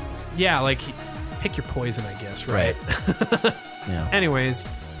 It's just, yeah, like, pick your poison, I guess, right? Yeah. Anyways,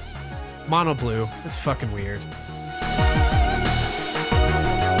 mono blue. It's fucking weird.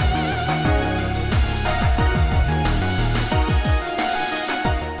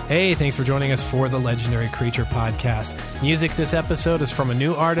 Hey, thanks for joining us for the Legendary Creature Podcast. Music this episode is from a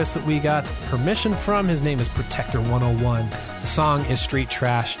new artist that we got permission from. His name is Protector 101. The song is Street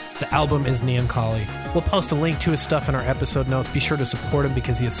Trash. The album is Neankali. We'll post a link to his stuff in our episode notes. Be sure to support him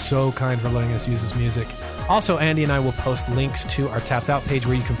because he is so kind for letting us use his music. Also, Andy and I will post links to our Tapped Out page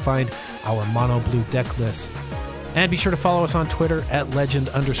where you can find our mono blue deck list. And be sure to follow us on Twitter at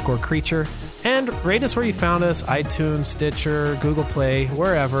legend_creature. And rate us where you found us, iTunes, Stitcher, Google Play,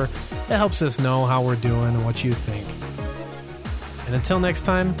 wherever. It helps us know how we're doing and what you think. And until next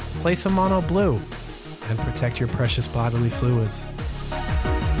time, play some mono blue and protect your precious bodily fluids. I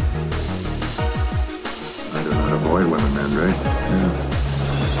do not avoid women, Andre. Yeah.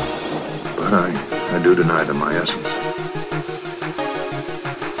 But I do deny them my essence.